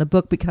chapters in the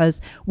book,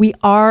 because we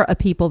are a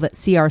people that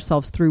see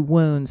ourselves through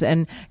wounds.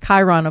 And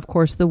Chiron, of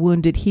course, the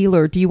wounded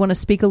healer. Do you want to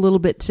speak a little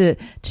bit to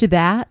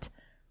that?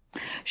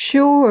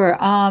 Sure.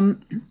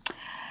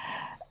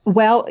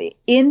 Well,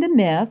 in the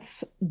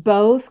myths,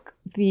 both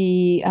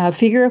the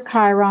figure of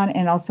Chiron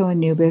and also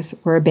Anubis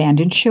were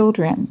abandoned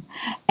children.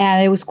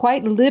 And it was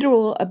quite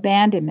literal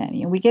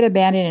abandonment. We get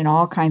abandoned in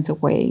all kinds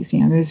of ways.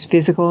 There's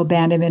physical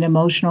abandonment,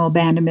 emotional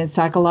abandonment,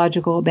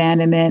 psychological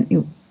abandonment,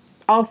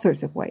 all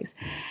sorts of ways.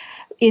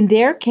 In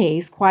their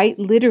case, quite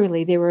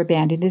literally, they were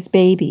abandoned as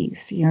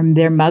babies.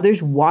 Their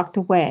mothers walked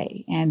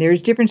away. And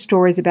there's different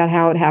stories about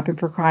how it happened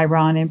for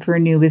Chiron and for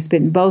Anubis, but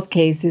in both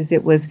cases,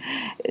 it was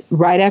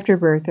right after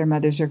birth, their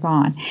mothers are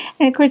gone.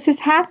 And of course, this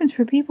happens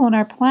for people on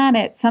our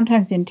planet,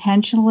 sometimes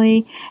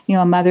intentionally.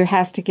 A mother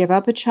has to give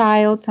up a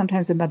child.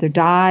 Sometimes a mother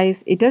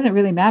dies. It doesn't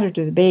really matter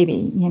to the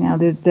baby.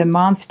 The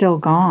mom's still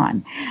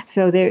gone.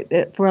 So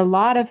for a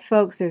lot of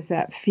folks, there's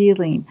that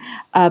feeling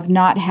of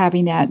not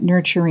having that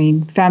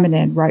nurturing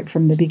feminine right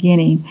from the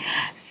beginning.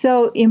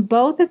 So in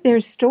both of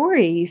their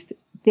stories,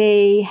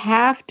 they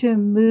have to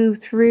move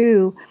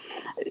through,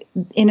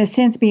 in a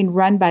sense, being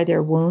run by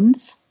their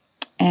wounds.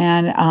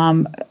 And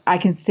I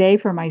can say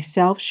for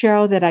myself,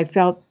 Cheryl, that I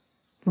felt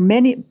for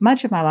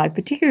much of my life,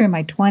 particularly in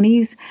my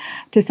 20s,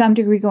 to some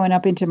degree going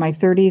up into my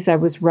 30s, I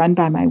was run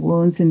by my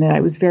wounds, and that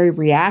I was very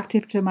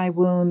reactive to my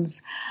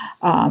wounds,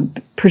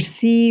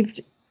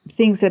 perceived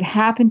things that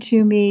happened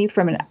to me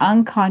from an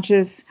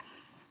unconscious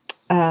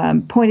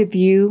point of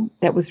view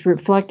that was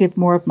reflective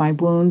more of my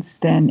wounds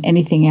than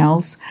anything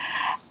else.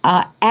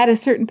 At a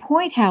certain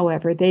point,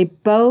 however, they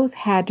both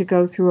had to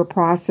go through a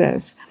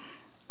process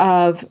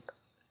of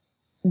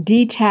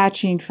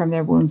detaching from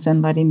their wounds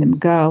and letting them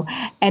go.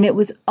 And it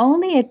was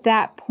only at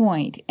that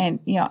point, and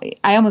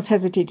I almost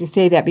hesitate to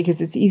say that because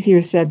it's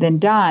easier said than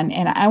done.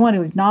 And I want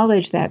to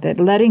acknowledge that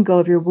letting go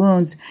of your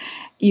wounds,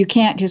 you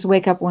can't just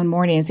wake up one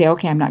morning and say,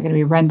 okay, I'm not going to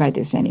be run by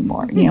this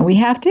anymore. We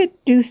have to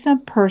do some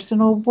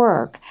personal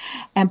work.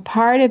 And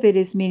part of it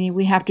is meaning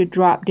we have to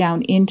drop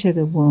down into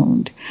the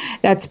wound.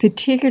 That's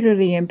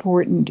particularly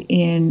important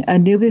in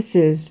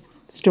Anubis's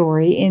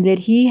story, in that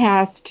he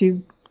has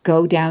to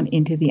go down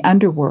into the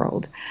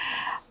underworld.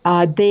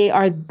 They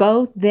are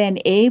both then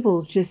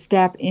able to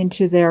step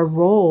into their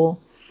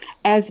role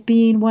as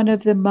being one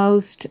of the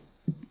most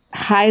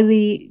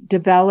highly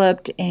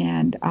developed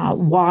and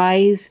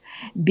wise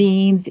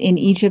beings in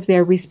each of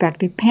their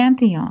respective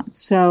pantheons.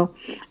 So,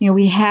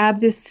 we have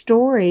this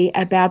story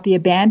about the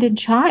abandoned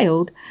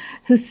child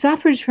who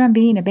suffers from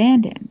being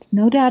abandoned,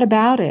 no doubt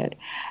about it,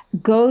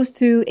 goes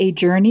through a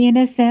journey, in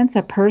a sense,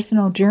 a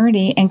personal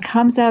journey, and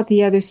comes out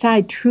the other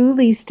side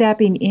truly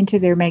stepping into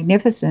their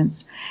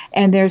magnificence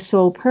and their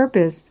sole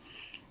purpose.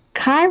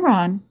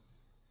 Chiron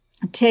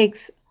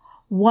takes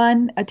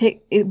one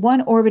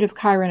orbit of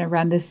Chiron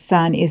around the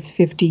sun is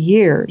 50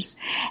 years.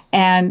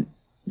 And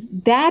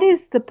that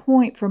is the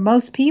point for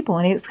most people.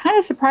 And it's kind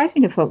of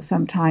surprising to folks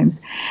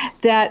sometimes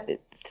that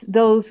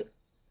those,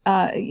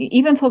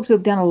 even folks who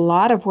have done a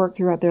lot of work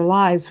throughout their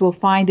lives will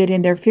find that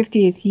in their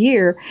 50th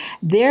year,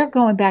 they're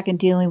going back and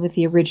dealing with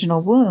the original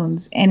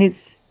wounds. And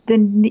it's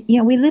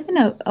we live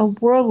in a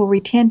world where we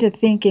tend to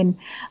think in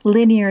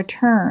linear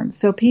terms.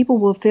 So people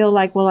will feel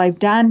like, well, I've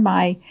done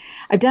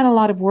a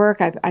lot of work.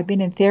 I've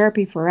been in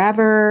therapy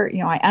forever.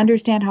 I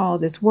understand how all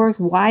this works.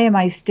 Why am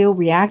I still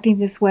reacting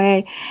this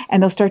way?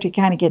 And they'll start to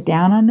kind of get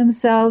down on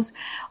themselves,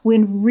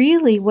 when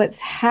really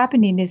what's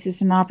happening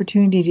is an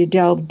opportunity to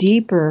delve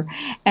deeper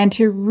and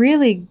to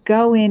really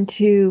go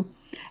into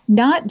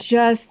not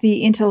just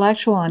the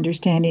intellectual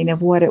understanding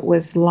of what it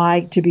was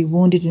like to be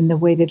wounded in the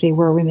way that they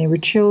were when they were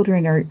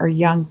children or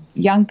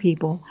young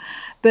people,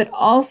 but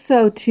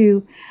also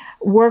to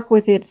work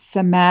with it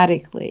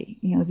somatically.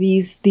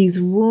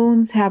 These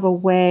wounds have a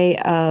way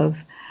of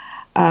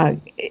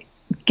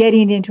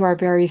getting into our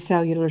very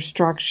cellular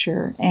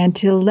structure, and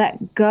to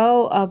let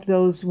go of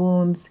those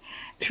wounds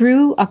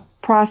through a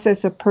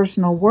process of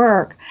personal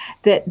work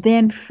that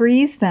then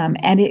frees them,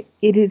 and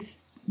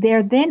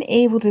they're then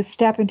able to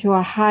step into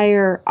a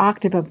higher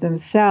octave of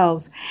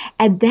themselves.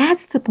 And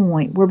that's the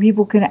point where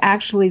people can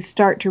actually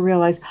start to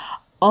realize,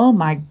 oh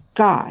my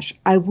gosh,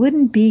 I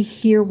wouldn't be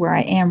here where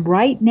I am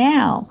right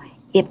now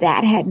if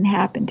that hadn't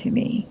happened to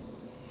me.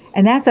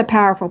 And that's a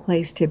powerful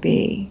place to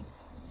be.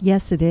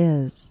 Yes, it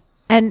is.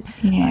 And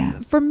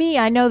for me,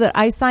 I know that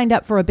I signed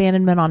up for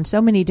abandonment on so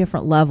many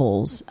different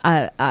levels.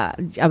 I'm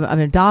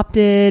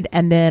adopted,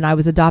 and then I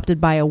was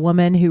adopted by a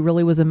woman who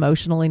really was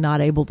emotionally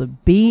not able to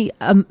be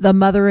the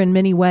mother in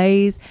many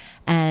ways,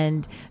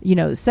 and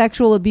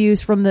sexual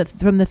abuse from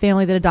the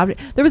family that adopted.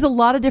 There was a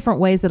lot of different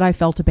ways that I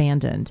felt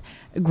abandoned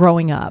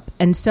growing up,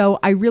 and so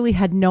I really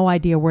had no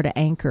idea where to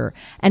anchor.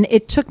 And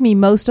it took me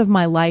most of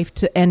my life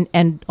and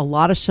a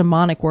lot of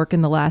shamanic work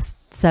in the last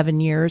 7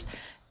 years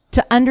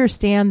to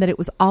understand that it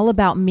was all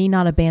about me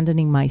not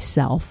abandoning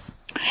myself.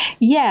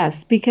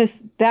 Yes, because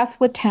that's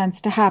what tends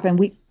to happen.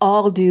 We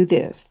all do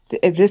this.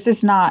 This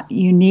is not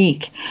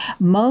unique.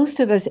 Most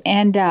of us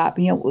end up,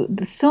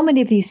 so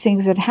many of these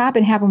things that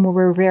happen when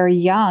we're very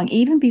young,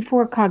 even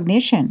before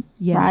cognition,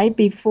 yes. Right?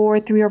 Before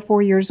 3 or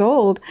 4 years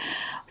old.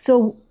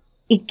 So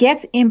it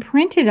gets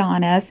imprinted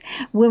on us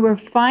when we're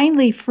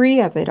finally free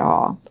of it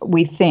all,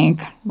 we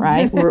think,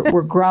 right?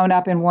 we're grown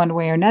up in one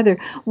way or another.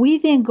 We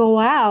then go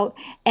out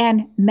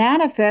and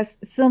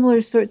manifest similar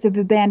sorts of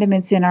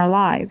abandonments in our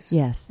lives.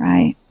 Yes.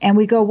 Right? And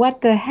we go,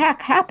 what the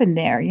heck happened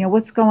there?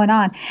 What's going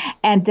on?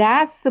 And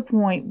that's the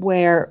point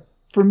where,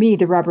 for me,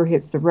 the rubber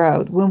hits the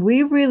road. When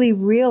we really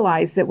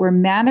realize that we're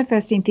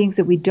manifesting things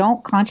that we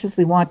don't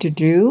consciously want to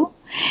do,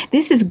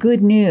 this is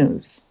good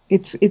news.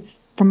 It's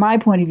from my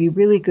point of view,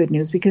 really good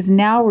news, because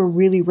now we're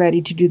really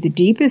ready to do the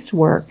deepest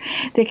work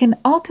that can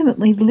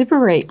ultimately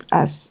liberate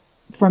us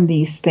from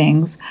these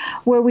things,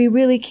 where we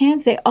really can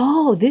say,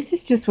 oh, this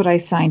is just what I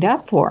signed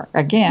up for.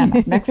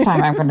 Again, next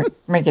time I'm going to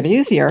make it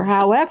easier.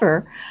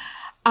 However,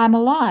 I'm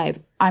alive.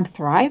 I'm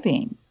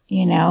thriving.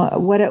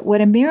 What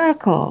a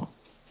miracle.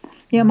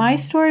 My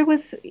story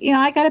was,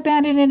 I got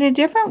abandoned in a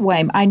different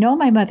way. I know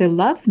my mother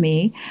loved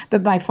me,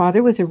 but my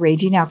father was a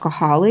raging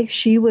alcoholic.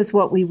 She was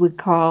what we would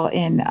call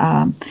an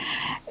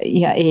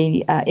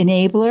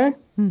enabler.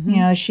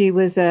 Mm-hmm. She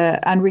was a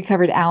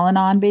unrecovered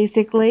Al-Anon,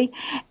 basically.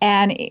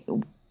 And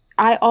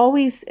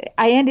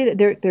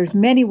there's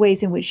many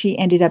ways in which she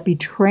ended up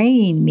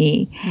betraying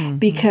me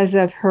because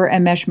of her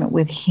enmeshment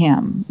with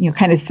him,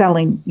 kind of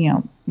selling,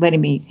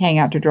 letting me hang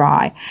out to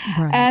dry.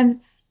 Right. And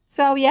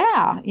so,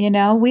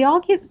 we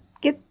all get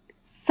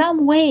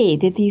some way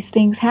that these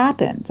things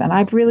happen. And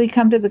I've really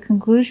come to the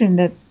conclusion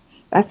that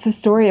that's the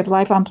story of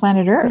life on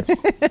planet Earth.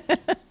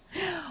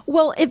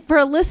 Well, for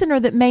a listener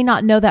that may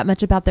not know that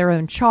much about their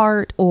own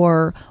chart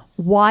or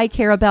why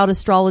care about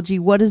astrology?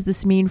 What does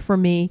this mean for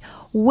me?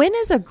 When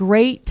is a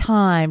great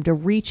time to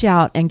reach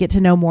out and get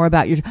to know more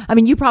about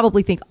you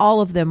probably think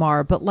all of them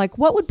are, but like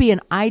what would be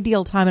an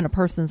ideal time in a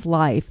person's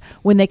life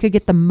when they could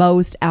get the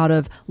most out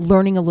of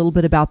learning a little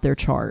bit about their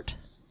chart?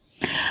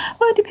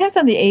 Well, it depends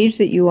on the age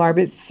that you are,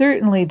 but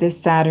certainly this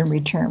Saturn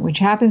return, which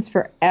happens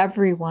for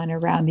everyone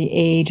around the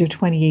age of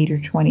 28 or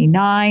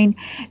 29.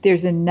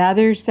 There's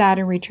another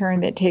Saturn return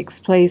that takes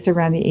place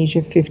around the age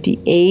of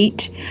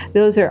 58.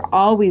 Those are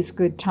always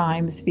good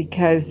times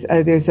because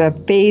there's a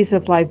phase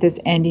of life that's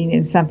ending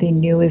and something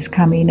new is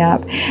coming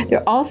up.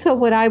 They're also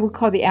what I would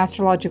call the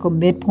astrological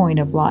midpoint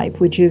of life,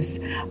 which is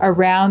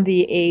around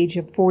the age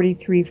of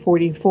 43,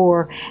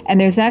 44. And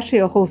there's actually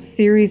a whole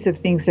series of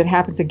things that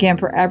happens again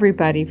for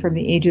everybody from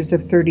the ages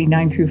of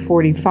 39 through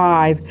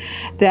 45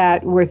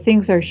 that where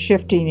things are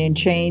shifting and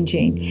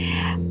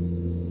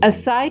changing.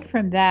 Aside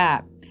from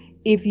that,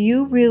 if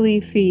you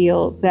really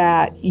feel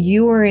that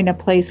you are in a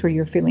place where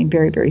you're feeling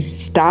very, very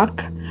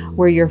stuck,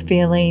 where you're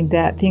feeling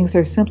that things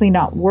are simply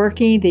not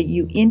working, that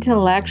you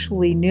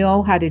intellectually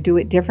know how to do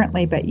it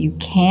differently, but you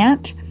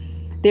can't,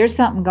 there's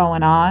something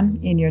going on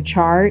in your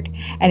chart,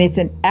 and it's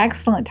an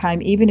excellent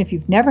time, even if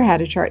you've never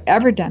had a chart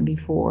ever done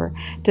before,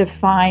 to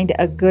find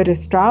a good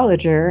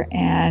astrologer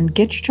and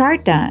get your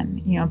chart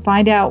done.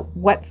 Find out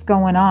what's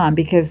going on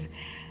because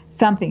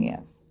something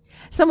is.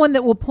 Someone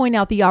that will point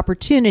out the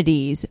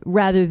opportunities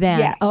rather than,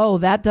 yes. Oh,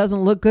 that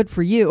doesn't look good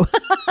for you.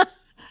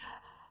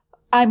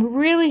 I'm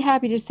really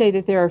happy to say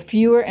that there are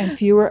fewer and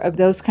fewer of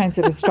those kinds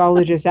of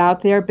astrologers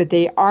out there, but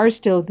they are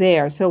still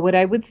there. So what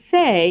I would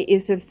say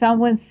is if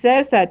someone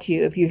says that to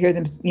you, if you hear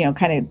them,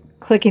 kind of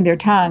clicking their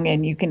tongue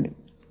and you can,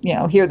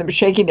 hear them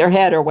shaking their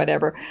head or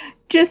whatever,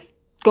 just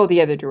go the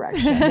other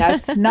direction.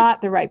 That's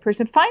not the right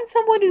person. Find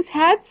someone who's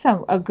had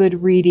a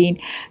good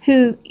reading.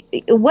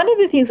 One of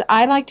the things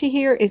I like to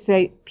hear is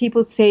that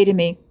people say to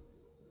me,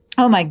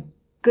 oh my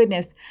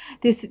goodness,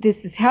 this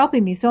is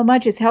helping me so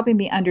much. It's helping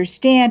me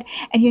understand.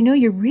 And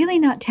you're really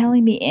not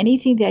telling me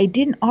anything that I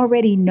didn't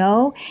already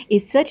know.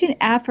 It's such an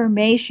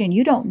affirmation.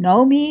 You don't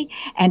know me.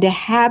 And to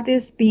have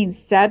this being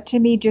said to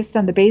me just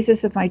on the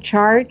basis of my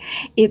chart,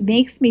 it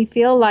makes me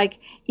feel like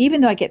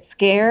even though I get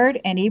scared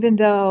and even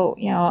though,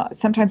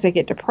 sometimes I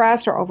get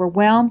depressed or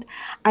overwhelmed,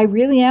 I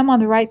really am on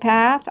the right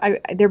path.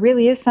 There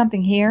really is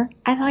something here.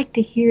 I like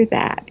to hear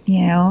that,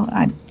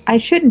 I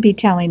shouldn't be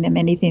telling them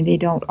anything they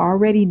don't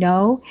already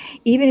know,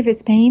 even if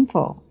it's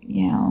painful.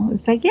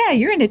 It's like, yeah,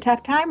 you're in a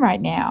tough time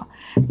right now.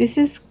 This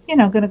is,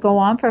 going to go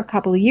on for a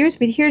couple of years,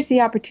 but here's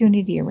the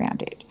opportunity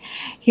around it.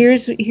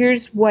 Here's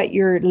what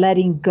you're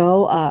letting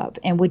go of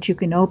and what you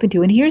can open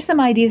to. And here's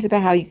some ideas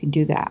about how you can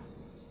do that.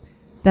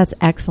 That's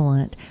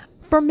excellent.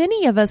 For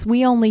many of us,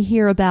 we only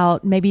hear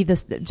about maybe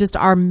just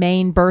our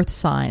main birth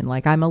sign.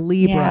 Like I'm a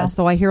Libra,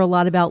 so I hear a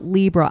lot about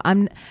Libra.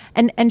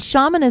 And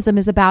shamanism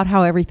is about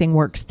how everything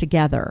works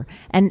together.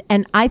 And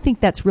I think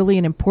that's really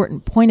an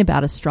important point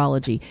about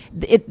astrology.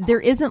 There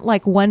isn't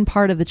like one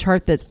part of the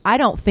chart that's, I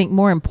don't think,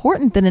 more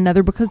important than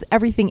another because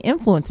everything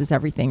influences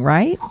everything,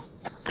 right?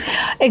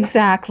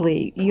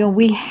 Exactly.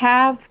 We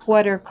have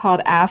what are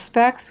called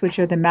aspects, which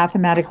are the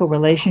mathematical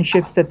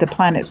relationships that the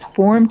planets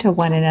form to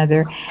one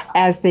another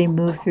as they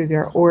move through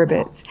their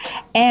orbits.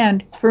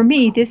 And for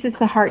me, this is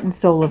the heart and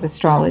soul of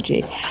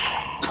astrology.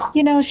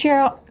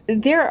 Cheryl,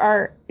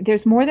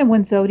 there's more than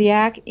one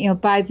zodiac.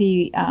 By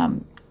the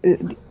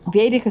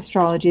Vedic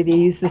astrology, they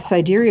use the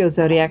sidereal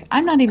zodiac.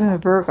 I'm not even a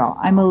Virgo.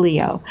 I'm a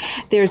Leo.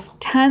 There's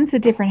tons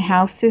of different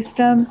house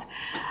systems.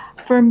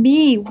 For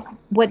me,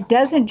 what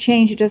doesn't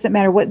change, it doesn't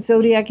matter what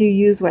zodiac you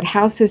use, what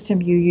house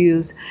system you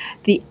use,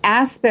 the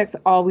aspects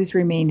always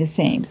remain the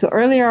same. So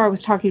earlier I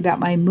was talking about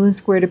my moon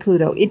square to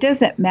Pluto. It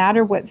doesn't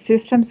matter what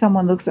system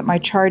someone looks at my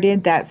chart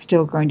in, that's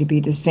still going to be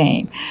the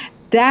same.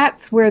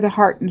 That's where the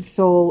heart and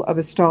soul of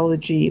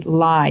astrology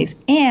lies.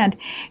 And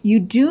you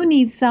do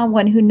need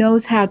someone who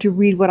knows how to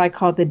read what I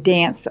call the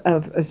dance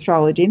of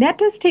astrology. And that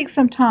does take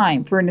some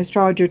time for an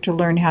astrologer to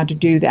learn how to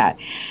do that.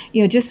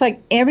 Just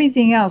like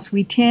everything else,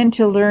 we tend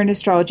to learn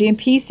astrology in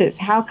pieces.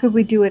 How could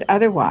we do it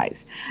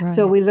otherwise? Right.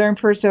 So we learn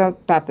first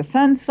about the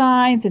sun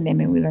signs, and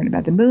then we learn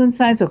about the moon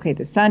signs. Okay,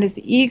 the sun is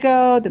the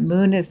ego, the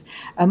moon is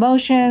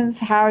emotions.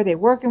 How are they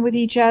working with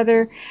each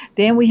other?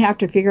 Then we have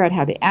to figure out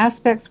how the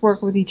aspects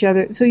work with each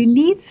other. So you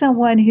need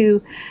someone who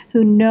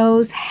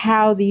knows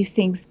how these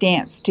things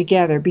dance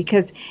together,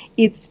 because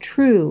it's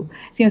true.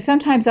 So,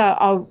 sometimes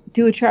I'll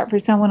do a chart for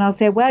someone. I'll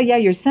say, well, yeah,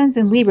 your sun's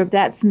in Libra. But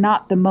that's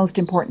not the most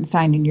important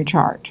sign in your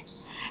chart.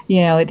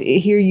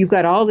 Here you've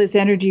got all this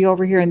energy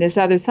over here in this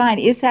other sign.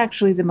 It's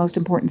actually the most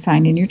important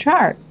sign in your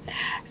chart.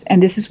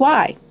 And this is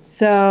why.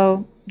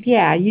 So,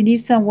 yeah, you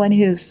need someone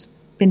who's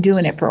been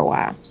doing it for a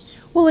while.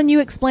 Well, and you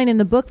explain in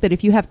the book that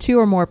if you have two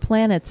or more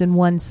planets in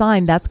one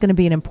sign, that's going to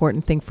be an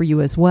important thing for you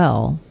as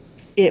well.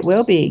 It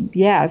will be,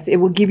 yes. It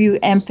will give you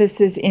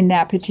emphasis in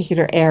that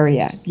particular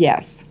area,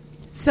 yes.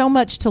 So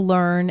much to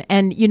learn.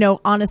 And,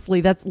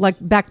 honestly, that's like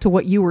back to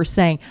what you were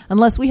saying.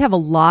 Unless we have a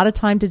lot of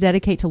time to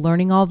dedicate to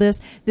learning all this,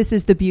 this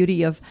is the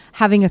beauty of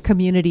having a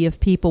community of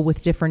people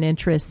with different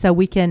interests. So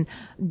we can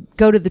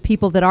go to the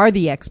people that are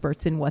the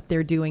experts in what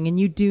they're doing. And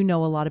you do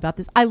know a lot about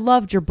this. I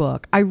loved your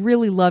book. I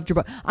really loved your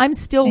book. I'm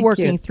still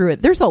working through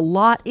it. There's a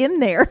lot in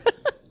there.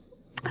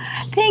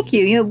 Thank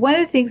you. One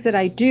of the things that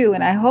I do,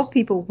 and I hope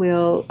people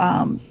will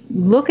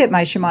look at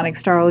my Shamanic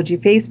Astrology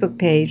Facebook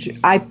page,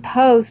 I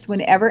post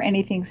whenever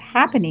anything's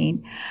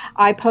happening,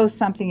 I post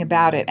something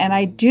about it. And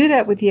I do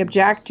that with the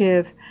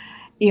objective,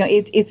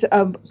 it's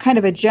a kind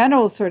of a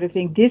general sort of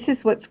thing. This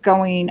is what's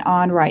going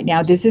on right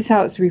now. This is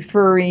how it's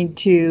referring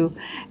to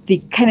the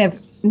kind of,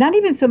 not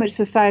even so much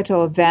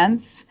societal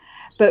events,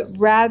 but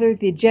rather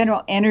the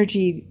general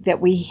energy that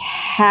we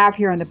have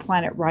here on the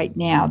planet right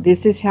now.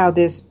 This is how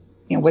this,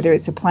 whether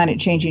it's a planet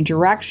changing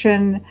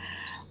direction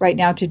right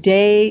now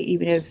today,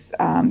 even as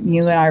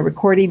you and I are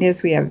recording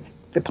this, we have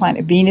the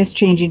planet Venus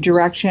changing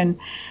direction.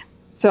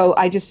 So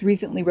I just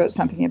recently wrote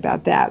something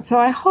about that. So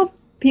I hope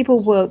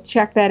people will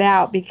check that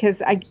out,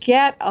 because I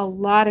get a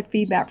lot of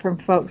feedback from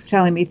folks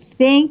telling me,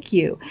 thank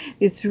you.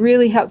 This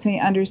really helps me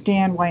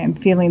understand why I'm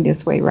feeling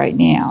this way right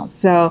now.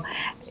 So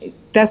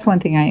that's one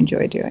thing I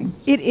enjoy doing.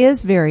 It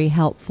is very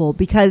helpful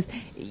because,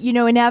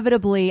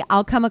 inevitably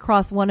I'll come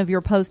across one of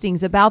your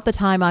postings about the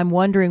time I'm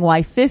wondering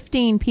why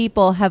 15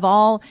 people have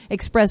all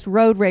expressed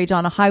road rage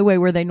on a highway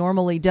where they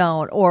normally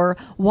don't, or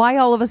why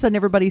all of a sudden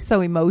everybody's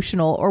so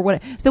emotional or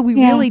what. So we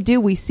really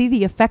do. We see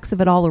the effects of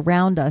it all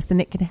around us,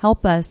 and it can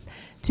help us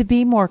to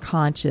be more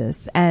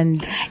conscious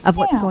and of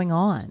what's going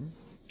on.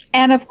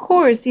 And of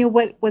course,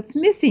 what's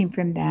missing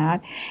from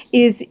that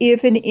is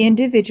if an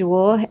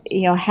individual,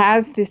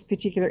 has this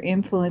particular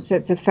influence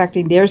that's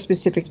affecting their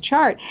specific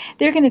chart,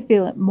 they're going to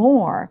feel it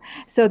more.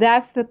 So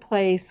that's the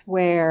place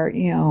where,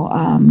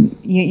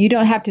 you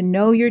don't have to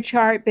know your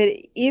chart, but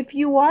if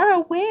you are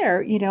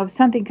aware, if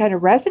something kind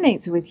of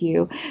resonates with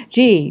you,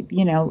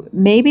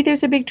 maybe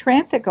there's a big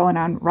transit going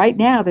on right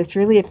now that's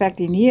really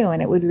affecting you,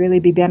 and it would really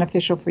be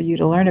beneficial for you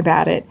to learn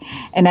about it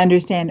and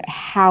understand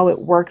how it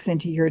works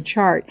into your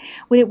chart.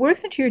 When it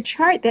works into your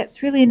chart,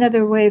 that's really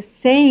another way of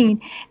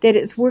saying that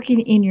it's working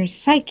in your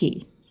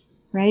psyche,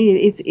 right?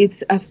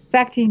 It's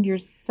affecting your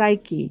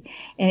psyche,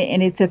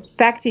 and it's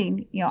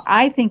affecting,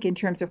 I think in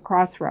terms of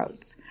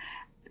crossroads,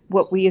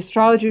 what we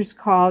astrologers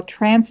call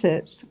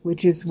transits,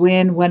 which is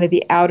when one of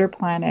the outer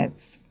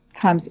planets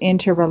comes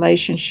into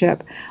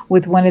relationship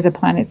with one of the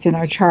planets in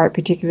our chart,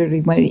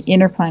 particularly one of the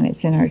inner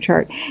planets in our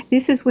chart.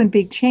 This is when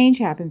big change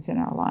happens in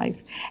our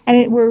life.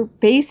 And we're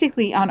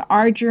basically on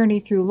our journey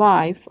through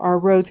life, our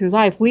road through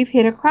life, we've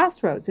hit a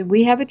crossroads and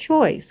we have a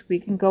choice. We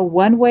can go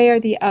one way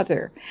or the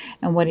other.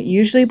 And what it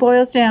usually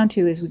boils down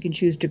to is we can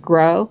choose to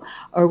grow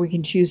or we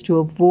can choose to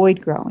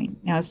avoid growing.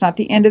 Now, it's not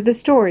the end of the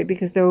story,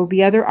 because there will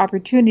be other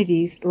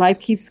opportunities. Life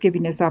keeps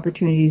giving us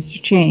opportunities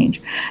to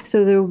change.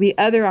 So there will be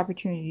other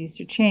opportunities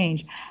to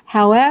change.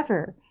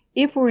 However,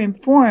 if we're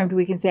informed,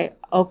 we can say,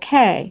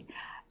 okay,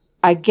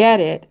 I get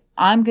it.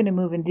 I'm going to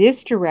move in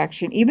this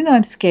direction, even though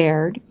I'm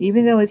scared,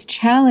 even though it's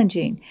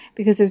challenging,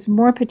 because there's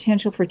more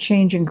potential for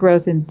change and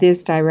growth in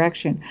this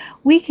direction.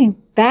 We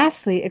can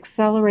vastly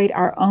accelerate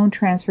our own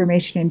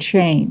transformation and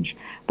change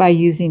by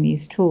using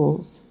these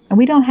tools. And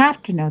we don't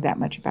have to know that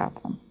much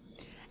about them.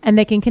 And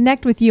they can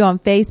connect with you on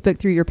Facebook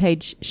through your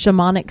page,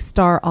 Shamanic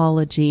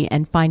Starology,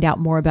 and find out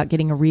more about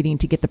getting a reading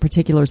to get the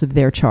particulars of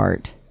their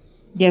chart.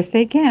 Yes,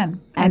 they can.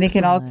 Excellent. And they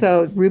can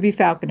also Ruby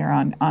Falconer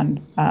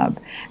on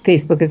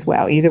Facebook as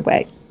well, either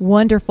way.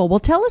 Wonderful. Well,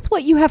 tell us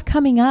what you have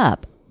coming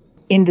up.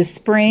 In the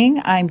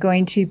spring, I'm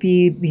going to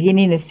be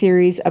beginning a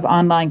series of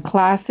online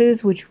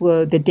classes,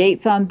 the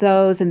dates on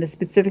those and the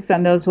specifics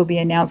on those will be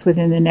announced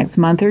within the next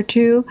month or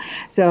two.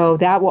 So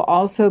that will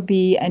also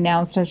be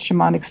announced on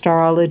Shamanic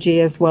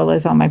Starology as well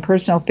as on my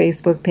personal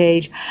Facebook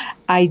page.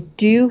 I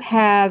do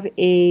have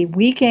a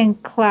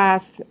weekend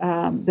class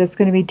that's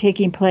going to be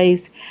taking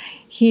place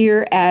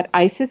here at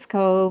Isis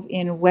Cove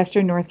in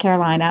western North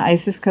Carolina,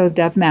 Isis Cove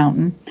Dove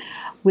Mountain,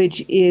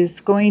 which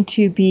is going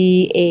to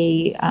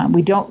be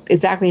we don't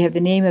exactly have the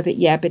name of it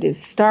yet, but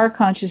it's Star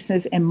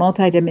Consciousness and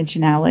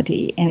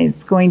Multidimensionality. And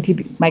it's going to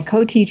be, my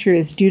co-teacher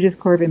is Judith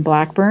Corbin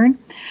Blackburn,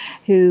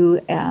 who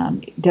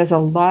does a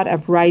lot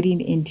of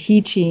writing and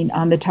teaching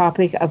on the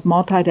topic of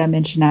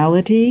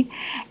multidimensionality.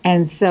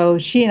 And so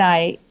she and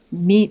I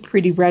meet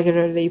pretty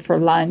regularly for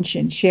lunch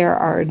and share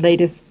our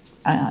latest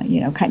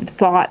kind of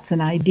thoughts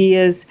and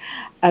ideas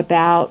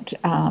about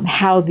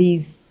how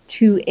these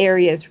two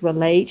areas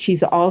relate.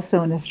 She's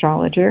also an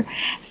astrologer,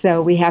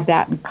 so we have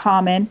that in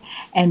common.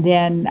 And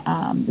then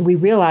we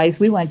realized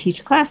we want to teach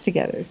a class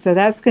together. So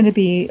that's going to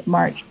be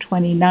March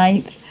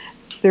 29th,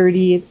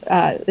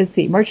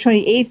 30th, March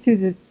 28th through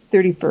the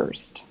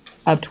 31st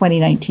of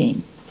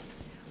 2019.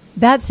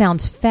 That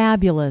sounds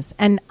fabulous.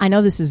 And I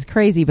know this is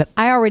crazy, but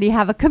I already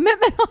have a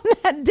commitment on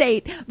that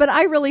date. But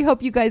I really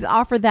hope you guys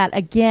offer that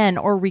again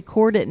or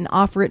record it and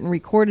offer it in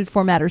recorded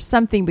format or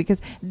something, because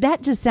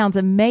that just sounds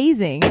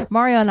amazing.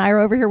 Mario and I are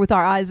over here with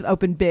our eyes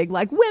open big,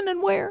 like when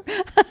and where.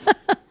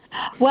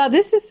 Well,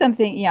 this is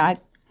something,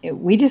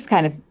 we just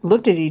kind of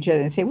looked at each other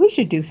and said, we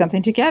should do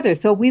something together.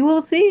 So we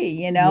will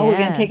see, we're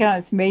going to take it on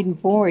this maiden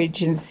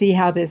voyage and see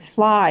how this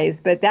flies.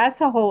 But that's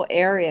a whole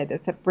area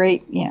that's a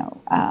great,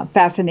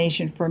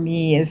 fascination for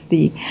me, is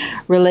the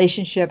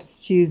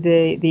relationships to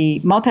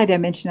the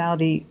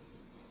multidimensionality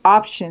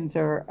options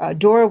or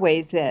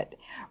doorways that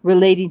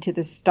relating to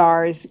the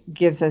stars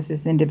gives us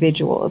as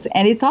individuals.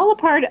 And it's all a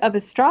part of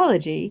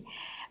astrology,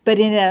 but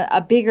in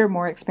a bigger,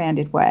 more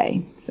expanded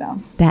way.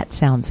 So that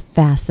sounds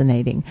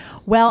fascinating.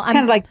 Well, kind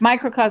of like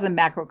microcosm,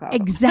 macrocosm.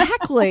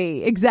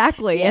 Exactly.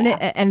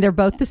 Yeah. And they're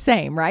both the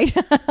same, right?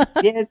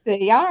 Yes,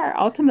 they are.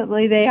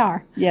 Ultimately, they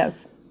are.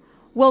 Yes.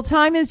 Well,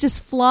 time is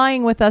just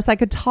flying with us. I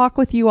could talk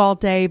with you all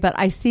day, but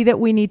I see that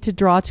we need to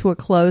draw to a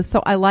close.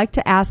 So I like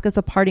to ask as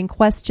a parting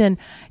question,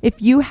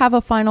 if you have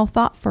a final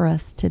thought for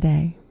us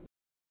today.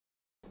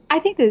 I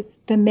think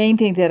the main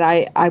thing that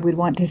I would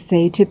want to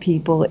say to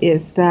people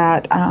is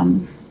that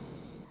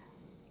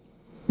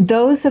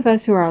those of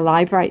us who are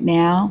alive right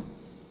now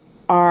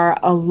are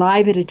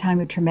alive at a time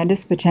of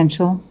tremendous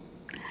potential.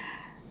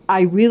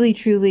 I really,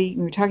 truly,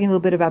 we were talking a little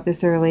bit about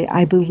this earlier,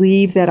 I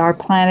believe that our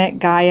planet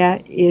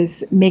Gaia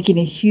is making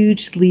a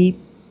huge leap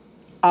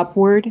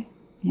upward.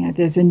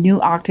 There's a new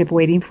octave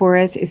waiting for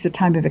us. It's a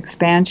time of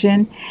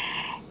expansion.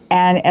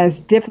 And as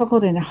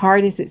difficult and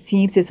hard as it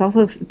seems, it's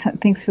also,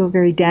 things feel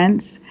very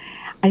dense.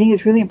 I think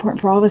it's really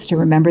important for all of us to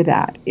remember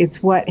that.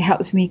 It's what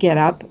helps me get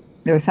up.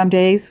 There are some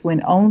days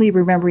when only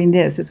remembering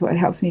this is what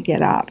helps me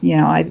get up.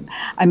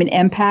 I'm an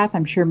empath.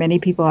 I'm sure many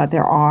people out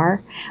there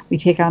are. We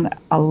take on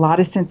a lot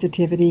of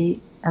sensitivity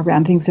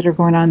around things that are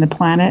going on in the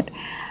planet.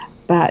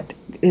 But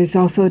there's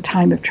also a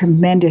time of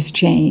tremendous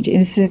change. And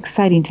it's an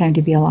exciting time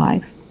to be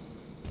alive.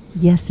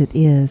 Yes, it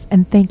is.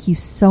 And thank you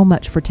so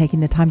much for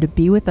taking the time to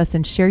be with us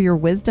and share your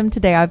wisdom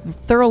today. I've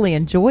thoroughly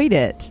enjoyed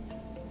it.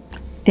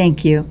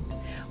 Thank you.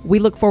 We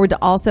look forward to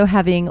also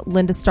having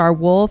Linda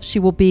Starr-Wolf. She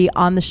will be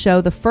on the show,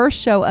 the first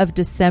show of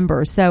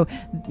December. So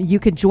you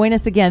could join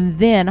us again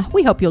then.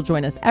 We hope you'll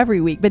join us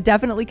every week, but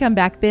definitely come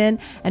back then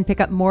and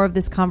pick up more of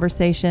this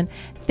conversation.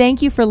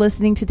 Thank you for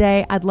listening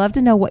today. I'd love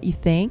to know what you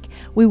think.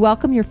 We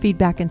welcome your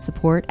feedback and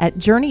support at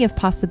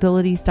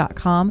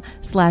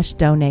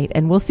journeyofpossibilities.com/donate.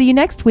 And we'll see you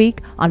next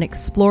week on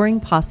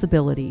Exploring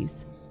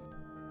Possibilities.